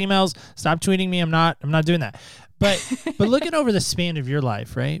sending those emails. Stop tweeting me. I'm not doing that. But looking over the span of your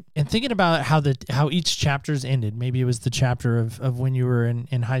life, right, and thinking about how each chapter's ended. Maybe it was the chapter of when you were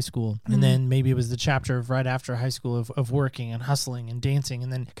in high school, and then maybe it was the chapter of right after high school of working and hustling and dancing,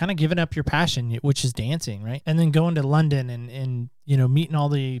 and then kind of giving up your passion, which is dancing, right? And then going to London and meeting all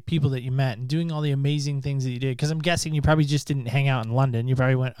the people that you met and doing all the amazing things that you did. Because I'm guessing you probably just didn't hang out in London. You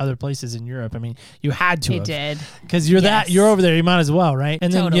probably went other places in Europe. I mean, you had to. I did. Because you're over there. You might as well, right?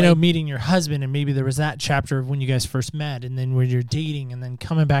 And then, meeting your husband, and maybe there was that chapter of when you guys first met, and then when you're dating, and then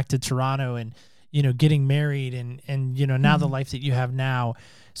coming back to Toronto, and getting married and now the life that you have now.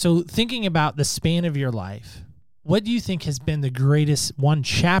 So thinking about the span of your life, what do you think has been the greatest one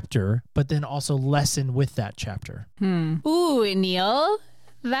chapter, but then also lesson with that chapter? Ooh, Neil,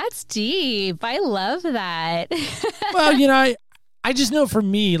 that's deep. I love that. Well, I just know for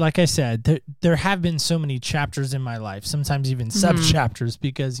me, like I said, there have been so many chapters in my life, sometimes even sub-chapters,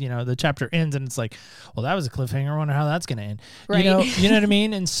 because, the chapter ends and it's like, well, that was a cliffhanger. I wonder how that's going to end. Right. You know what I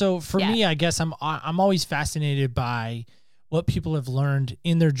mean? And so for me, I guess I'm always fascinated by what people have learned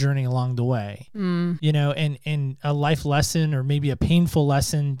in their journey along the way, and a life lesson or maybe a painful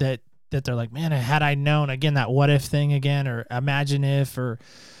lesson that they're like, man, had I known, again, that what if thing again, or imagine if, or,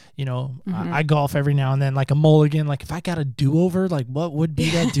 I golf every now and then, like a mulligan, like if I got a do-over, like what would be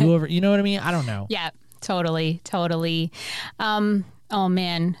that do-over? You know what I mean? I don't know. Yeah, totally. Oh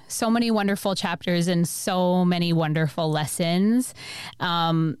man, so many wonderful chapters and so many wonderful lessons.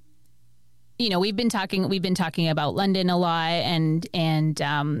 We've been talking about London a lot, and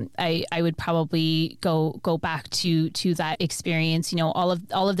I would probably go back to that experience. All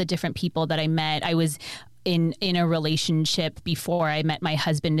of the different people that I met. I was in a relationship before I met my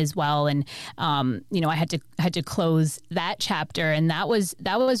husband as well, and I had to close that chapter, and that was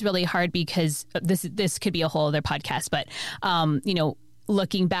really hard because this could be a whole other podcast, but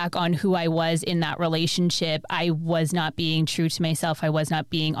looking back on who I was in that relationship, I was not being true to myself. I was not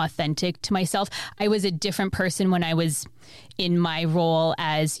being authentic to myself. I was a different person when I was in my role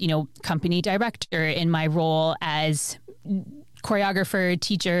as, company director, in my role as choreographer,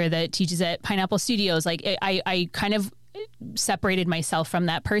 teacher that teaches at Pineapple Studios. Like I kind of separated myself from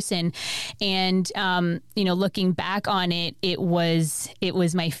that person. And, looking back on it, it was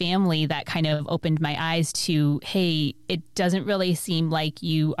my family that kind of opened my eyes to, hey, it doesn't really seem like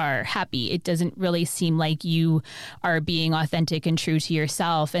you are happy. It doesn't really seem like you are being authentic and true to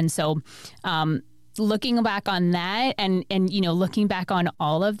yourself. And so, looking back on that and looking back on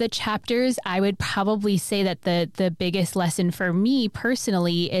all of the chapters, I would probably say that the biggest lesson for me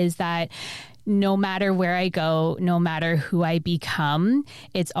personally is that no matter where I go, no matter who I become,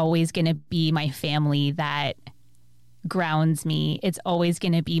 it's always going to be my family that grounds me. It's always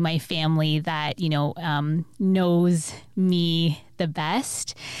going to be my family that, knows me the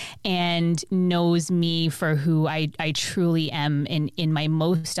best and knows me for who I truly am in my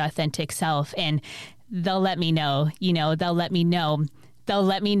most authentic self. And they'll let me know, they'll let me know. They'll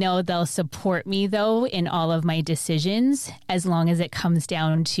let me know. They'll support me, though, in all of my decisions, as long as it comes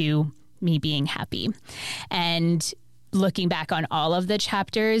down to me being happy. And looking back on all of the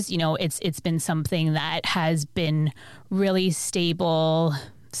chapters, it's been something that has been really stable.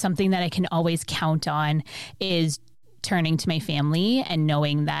 Something that I can always count on is turning to my family and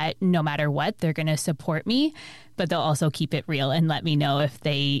knowing that no matter what, they're going to support me, but they'll also keep it real and let me know if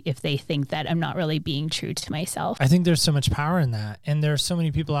they think that I'm not really being true to myself. I think there's so much power in that. And there are so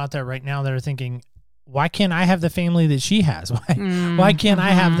many people out there right now that are thinking, why can't I have the family that she has? Why can't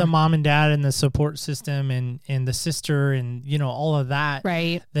I have the mom and dad and the support system and the sister and, all of that,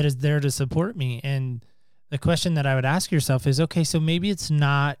 right, that is there to support me? And the question that I would ask yourself is, okay, so maybe it's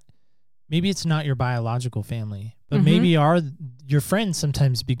not your biological family, but maybe your friends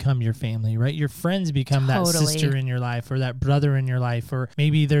sometimes become your family, right? Your friends become that sister in your life or that brother in your life, or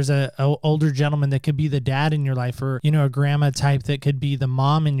maybe there's a older gentleman that could be the dad in your life, or, a grandma type that could be the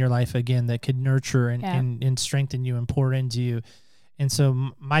mom in your life again, that could nurture and strengthen you and pour into you. And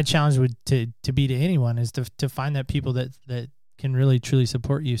so my challenge would to be to anyone is to find that people that can really truly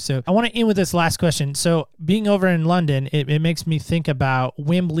support you. So I want to end with this last question. So being over in London, it makes me think about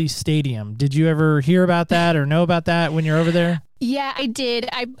Wembley Stadium. Did you ever hear about that or know about that when you're over there? Yeah, I did.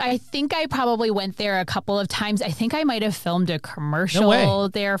 I think I probably went there a couple of times. I think I might have filmed a commercial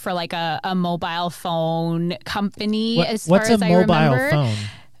there for like a mobile phone company. What's a mobile phone?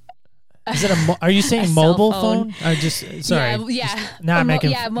 Is it are you saying mobile phone? Or just sorry. Yeah. Now I'm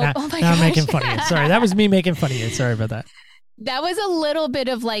making fun of you. Sorry, that was me making fun of you. Sorry about that. That was a little bit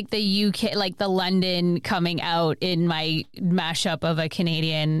of like the UK, like the London coming out in my mashup of a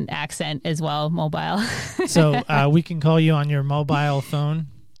Canadian accent as well, mobile. So we can call you on your mobile phone.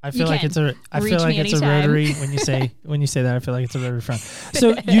 I feel like it's a rotary when you say that. I feel like it's a rotary phone.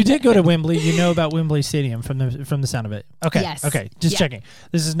 So you did go to Wembley. You know about Wembley Stadium from the sound of it. Okay. Yes. Okay. Just checking.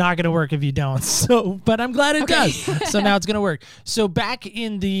 This is not going to work if you don't. So, but I'm glad it does. So now it's going to work. So back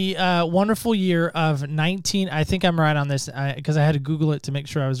in the wonderful year of I think I'm right on this because I had to Google it to make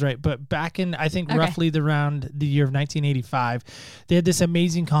sure I was right. But back in roughly around the year of 1985, they had this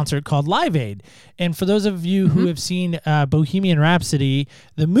amazing concert called Live Aid. And for those of you who have seen Bohemian Rhapsody,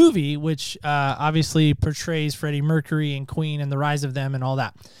 the movie, which obviously portrays Freddie Mercury and Queen and the rise of them and all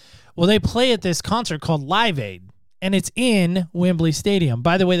that. Well, they play at this concert called Live Aid, and it's in Wembley Stadium.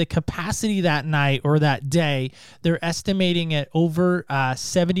 By the way, the capacity that night or that day, they're estimating at over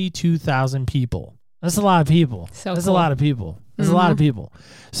 72,000 people. That's a lot of people. That's a lot of people. That's a lot of people.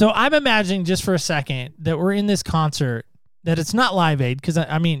 So I'm imagining just for a second that we're in this concert, that it's not Live Aid, because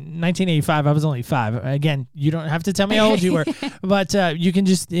I mean, 1985, I was only 5. Again, you don't have to tell me how old you were, but you can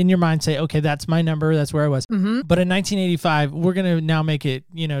just in your mind say, okay, that's my number. That's where I was. But in 1985, we're going to now make it,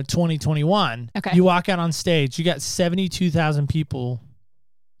 2021. Okay. You walk out on stage, you got 72,000 people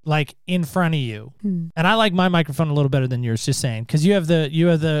like in front of you. And I like my microphone a little better than yours, just saying, because you have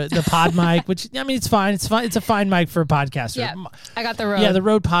the pod mic, which I mean, it's fine. It's fine. It's a fine mic for a podcaster. Yeah, I got the Rode. Yeah, the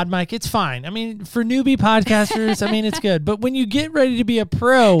Rode pod mic. It's fine. I mean, for newbie podcasters, I mean, it's good. But when you get ready to be a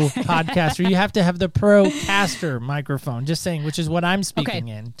pro podcaster, you have to have the Procaster microphone. Just saying, which is what I'm speaking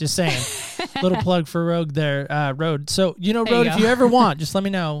in. Just saying. Little plug for Rode there, Rode. So, Rode, if you ever want, just let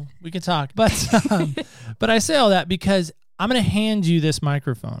me know. We can talk. But I say all that because I'm going to hand you this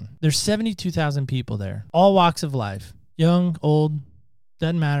microphone. There's 72,000 people there, all walks of life, young, old,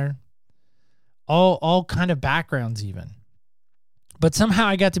 doesn't matter, all kind of backgrounds even. But somehow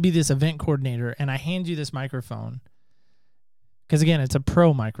I got to be this event coordinator, and I hand you this microphone because, again, it's a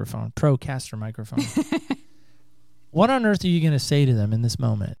pro microphone, Procaster microphone. What on earth are you going to say to them in this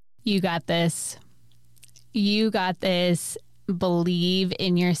moment? You got this. You got this. Believe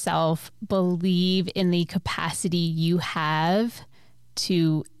in yourself. Believe in the capacity you have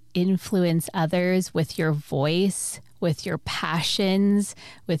to influence others with your voice, with your passions,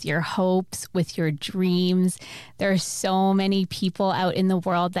 with your hopes, with your dreams. There are so many people out in the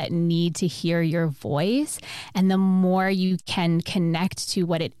world that need to hear your voice. And the more you can connect to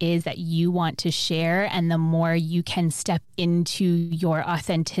what it is that you want to share, and the more you can step into your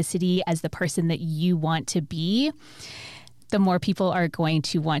authenticity as the person that you want to be, the more people are going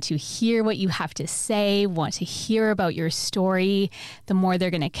to want to hear what you have to say, want to hear about your story, the more they're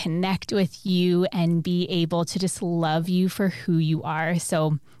going to connect with you and be able to just love you for who you are.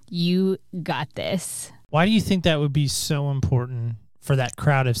 So you got this. Why do you think that would be so important for that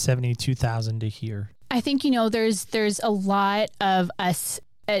crowd of 72,000 to hear? I think, there's a lot of us.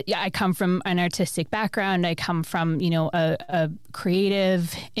 I come from an artistic background. I come from, a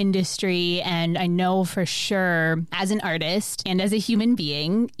creative industry. And I know for sure as an artist and as a human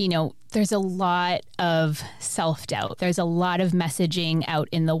being, there's a lot of self-doubt. There's a lot of messaging out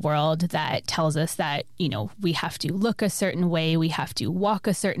in the world that tells us that, we have to look a certain way. We have to walk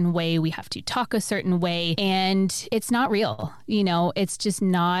a certain way. We have to talk a certain way. And it's not real. It's just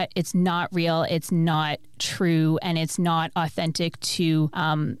not, it's not real. It's not true. And it's not authentic to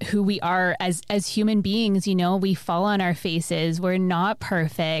who we are as human beings. We fall on our faces. We're not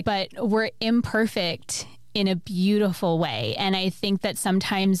perfect, but we're imperfect in a beautiful way. And I think that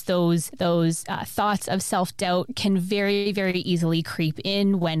sometimes those thoughts of self-doubt can very, very easily creep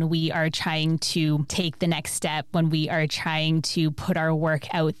in when we are trying to take the next step, when we are trying to put our work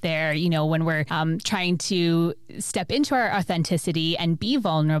out there, when we're trying to step into our authenticity and be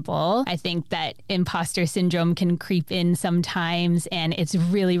vulnerable. I think that imposter syndrome can creep in sometimes, and it's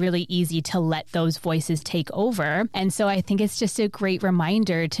really, really easy to let those voices take over. And so I think it's just a great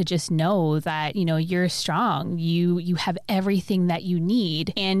reminder to just know that, you're strong. You have everything that you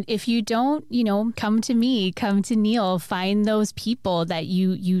need. And if you don't, come to me, come to Neil, find those people that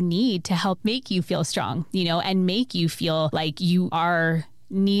you need to help make you feel strong, and make you feel like you are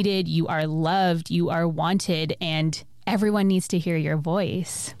needed, you are loved, you are wanted, and everyone needs to hear your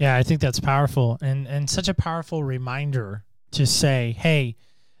voice. Yeah, I think that's powerful, and such a powerful reminder to say, hey,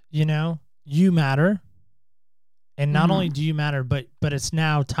 you matter. And not only do you matter, but it's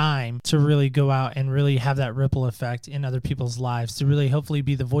now time to really go out and really have that ripple effect in other people's lives, to really hopefully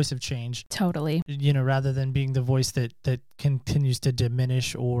be the voice of change. Totally. Rather than being the voice that continues to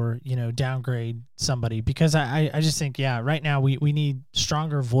diminish or, downgrade somebody. Because I just think, right now we need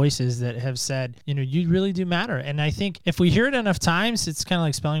stronger voices that have said, you really do matter. And I think if we hear it enough times, it's kind of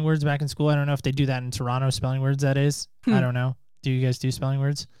like spelling words back in school. I don't know if they do that in Toronto, spelling words, that is. I don't know. Do you guys do spelling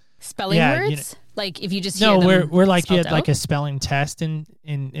words? Spelling words? Like if you just hear them we're like you had out? like a spelling test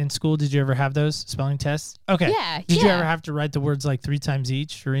in school. Did you ever have those spelling tests? Okay. Yeah. Did you ever have to write the words like 3 times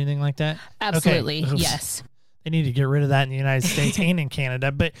each or anything like that? Absolutely. Okay. Yes. They need to get rid of that in the United States and in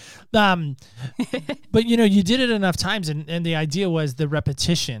Canada. But you did it enough times, and the idea was the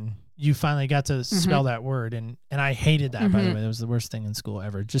repetition. You finally got to spell that word, and I hated that, by the way. That was the worst thing in school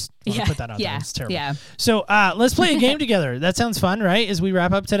ever. Just want to put that out there. It's terrible. Yeah. So let's play a game together. That sounds fun, right, as we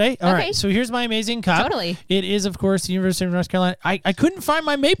wrap up today? All right, so here's my amazing cup. Totally. It is, of course, the University of North Carolina. I couldn't find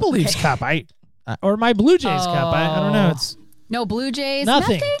my Maple Leafs cup or my Blue Jays cup. I don't know. No Blue Jays.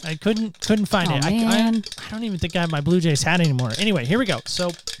 Nothing. I couldn't find it. Man. I don't even think I have my Blue Jays hat anymore. Anyway, here we go.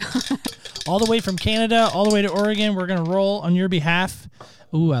 So all the way from Canada, all the way to Oregon, we're going to roll on your behalf.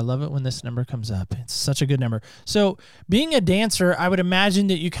 Ooh, I love it when this number comes up. It's such a good number. So being a dancer, I would imagine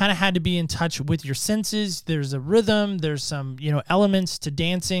that you kind of had to be in touch with your senses. There's a rhythm. There's some, elements to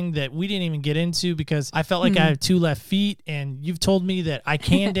dancing that we didn't even get into because I felt like I have 2 left feet, and you've told me that I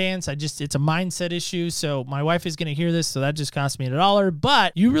can dance. It's a mindset issue. So my wife is going to hear this, so that just cost me $1.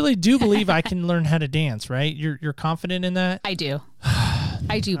 But you really do believe I can learn how to dance, right? You're confident in that? I do.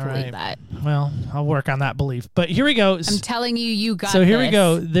 I do believe that. Well, I'll work on that belief. But here we go. I'm telling you, you got So here we this.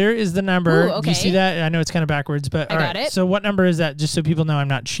 go. There is the number. Ooh, okay. Do you see that? I know it's kind of backwards, but I all got right. it. So what number is that? Just so people know I'm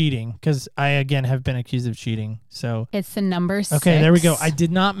not cheating, because I, again, have been accused of cheating. So It's the number 6. okay, there we go. I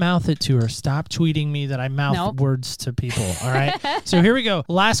did not mouth it to her. Stop tweeting me that I mouth Nope. words to people. All right. So here we go.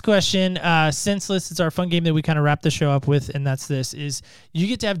 Last question. Senseless. It's our fun game that we kind of wrap the show up with, and that's this: is you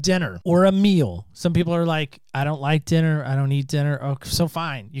get to have dinner or a meal. Some people are like, I don't like dinner. I don't eat dinner. Oh, so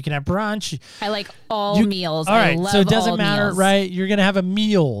fine. You can have brunch. I like all meals. All right. I love So it doesn't all matter, meals. right? You're going to have a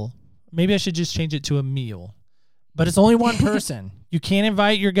meal. Maybe I should just change it to a meal. But it's only one person. You can't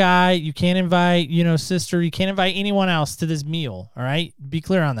invite your guy. You can't invite, sister. You can't invite anyone else to this meal. All right? Be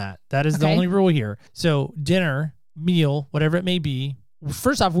clear on that. That is the Okay. only rule here. So dinner, meal, whatever it may be.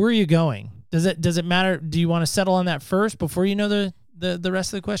 First off, where are you going? Does it matter? Do you want to settle on that first before you know the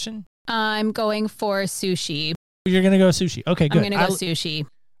rest of the question? I'm going for sushi. You're going to go sushi. Okay, good. I'm going to go sushi.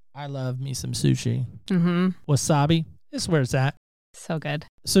 I love me some sushi. Mm-hmm. Wasabi. This is where it's at. So good.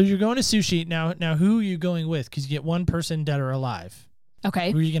 So you're going to sushi. Now who are you going with? Because you get one person dead or alive.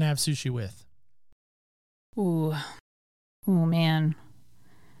 Okay. Who are you going to have sushi with? Ooh, man.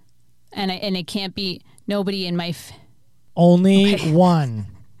 And it can't be nobody in my. Only Okay. one.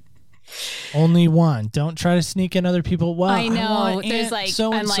 Only one. Don't try to sneak in other people. Well, I know. want There's Aunt like,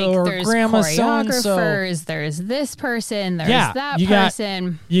 so-and-so or there's grandma so-and-so. choreographers. There's this person. There's Yeah, that you got-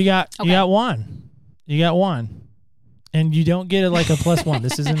 person. You got Okay. one. You got one. And you don't get it like a plus one.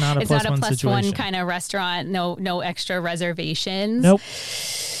 This is not a It's plus not a one plus situation. one kind of restaurant. No extra reservations.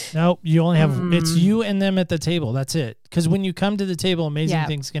 Nope. You only have it's you and them at the table. That's it. Because when you come to the table, amazing Yeah.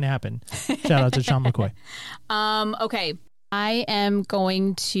 things can happen. Shout out to Sean McCoy. Okay. I am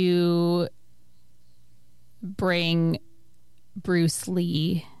going to bring Bruce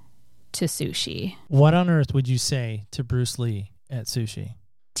Lee to sushi. What on earth would you say to Bruce Lee at sushi?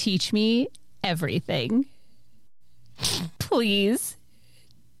 Teach me everything. Please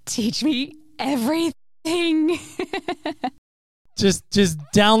teach me everything. Just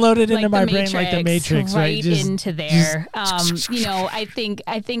download it into Like my the brain like the Matrix, right? right? Just, into there. I think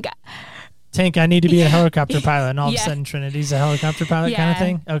Tank, I need to be a helicopter pilot, and all of a Yeah. sudden Trinity's a helicopter pilot kind of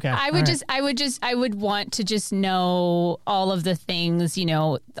thing. Okay. I would want to just know all of the things,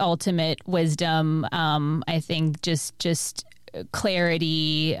 ultimate wisdom. I think just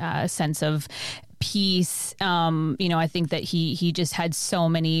clarity, sense of peace. I think that he just had so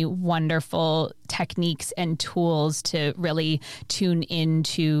many wonderful techniques and tools to really tune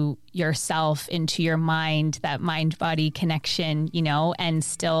into yourself, into your mind, that mind-body connection, and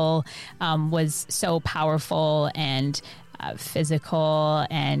still was so powerful and physical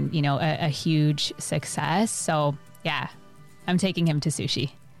and, a huge success. So yeah, I'm taking him to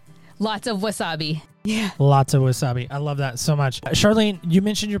sushi. Lots of wasabi. Yeah. Lots of wasabi. I love that so much. Charlene, you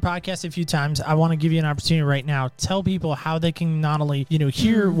mentioned your podcast a few times. I want to give you an opportunity right now. Tell people how they can not only,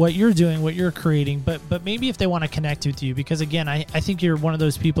 hear what you're doing, what you're creating, but maybe if they want to connect with you, because again, I think you're one of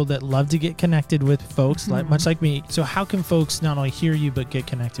those people that love to get connected with folks, much like me. So how can folks not only hear you, but get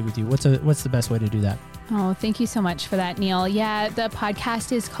connected with you? What's the best way to do that? Oh, thank you so much for that, Neil. Yeah, the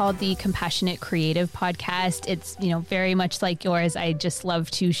podcast is called the Compassionate Creative Podcast. It's, very much like yours. I just love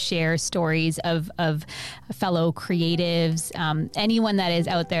to share stories of fellow creatives, anyone that is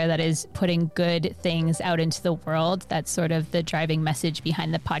out there that is putting good things out into the world. That's sort of the driving message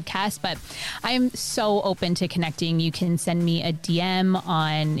behind the podcast. But I'm so open to connecting. You can send me a DM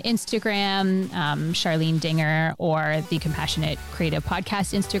on Instagram, Charlene Dinger, or the Compassionate Creative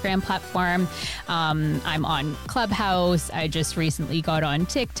Podcast Instagram platform. I'm on Clubhouse. I just recently got on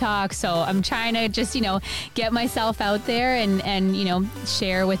TikTok. So I'm trying to just, get myself out there and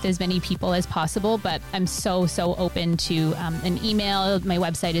share with as many people as possible. But I'm so open to an email. My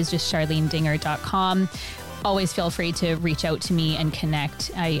website is just charlenedinger.com. Always feel free to reach out to me and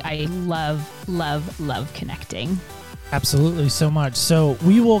connect. I love connecting. Absolutely, so much. So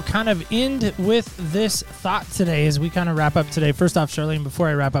we will kind of end with this thought today as we kind of wrap up today. First off, Charlene, before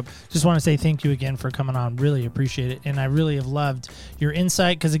I wrap up, just want to say thank you again for coming on. Really appreciate it. And I really have loved your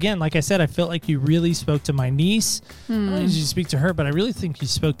insight because, again, like I said, I felt like you really spoke to my niece. Not only did you speak to her, but I really think you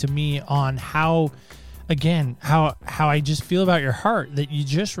spoke to me on how I just feel about your heart, that you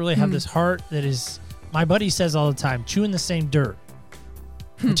just really have this heart that is, my buddy says all the time, chewing the same dirt,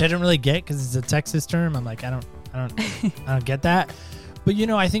 which I didn't really get because it's a Texas term. I'm like, I don't get that. But,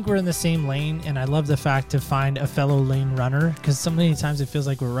 I think we're in the same lane, and I love the fact to find a fellow lane runner because so many times it feels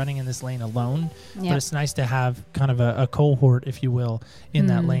like we're running in this lane alone. Yep. But it's nice to have kind of a cohort, if you will, in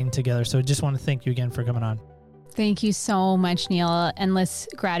that lane together. So I just want to thank you again for coming on. Thank you so much, Neil. Endless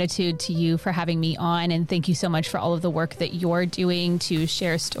gratitude to you for having me on. And thank you so much for all of the work that you're doing to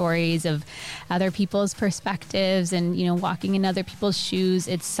share stories of other people's perspectives and, walking in other people's shoes.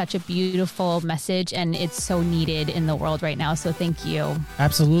 It's such a beautiful message and it's so needed in the world right now. So thank you.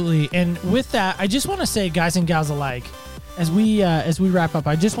 Absolutely. And with that, I just want to say, guys and gals alike, as we wrap up,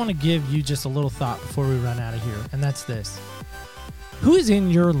 I just want to give you just a little thought before we run out of here. And that's this. Who is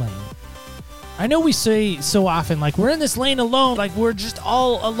in your lane? I know we say so often, like, we're in this lane alone, like we're just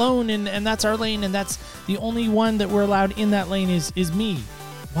all alone and that's our lane and that's the only one that we're allowed in that lane is me.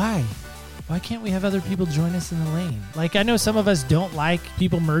 Why? Why can't we have other people join us in the lane? Like, I know some of us don't like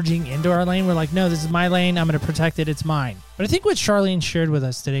people merging into our lane. We're like, no, this is my lane. I'm going to protect it. It's mine. But I think what Charlene shared with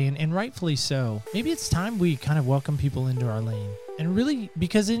us today, and rightfully so, maybe it's time we kind of welcome people into our lane. And really,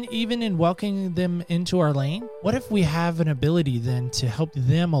 because even in welcoming them into our lane, what if we have an ability then to help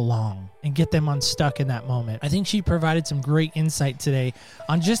them along and get them unstuck in that moment? I think she provided some great insight today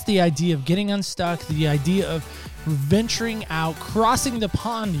on just the idea of getting unstuck, the idea of venturing out, crossing the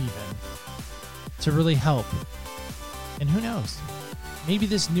pond even, to really help. And who knows, maybe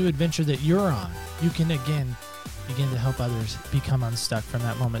this new adventure that you're on, you can again begin to help others become unstuck from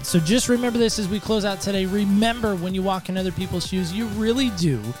that moment. So just remember this as we close out today. Remember, when you walk in other people's shoes, you really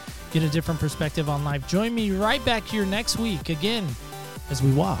do get a different perspective on life. Join me right back here next week again as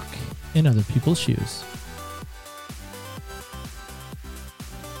we walk in other people's shoes.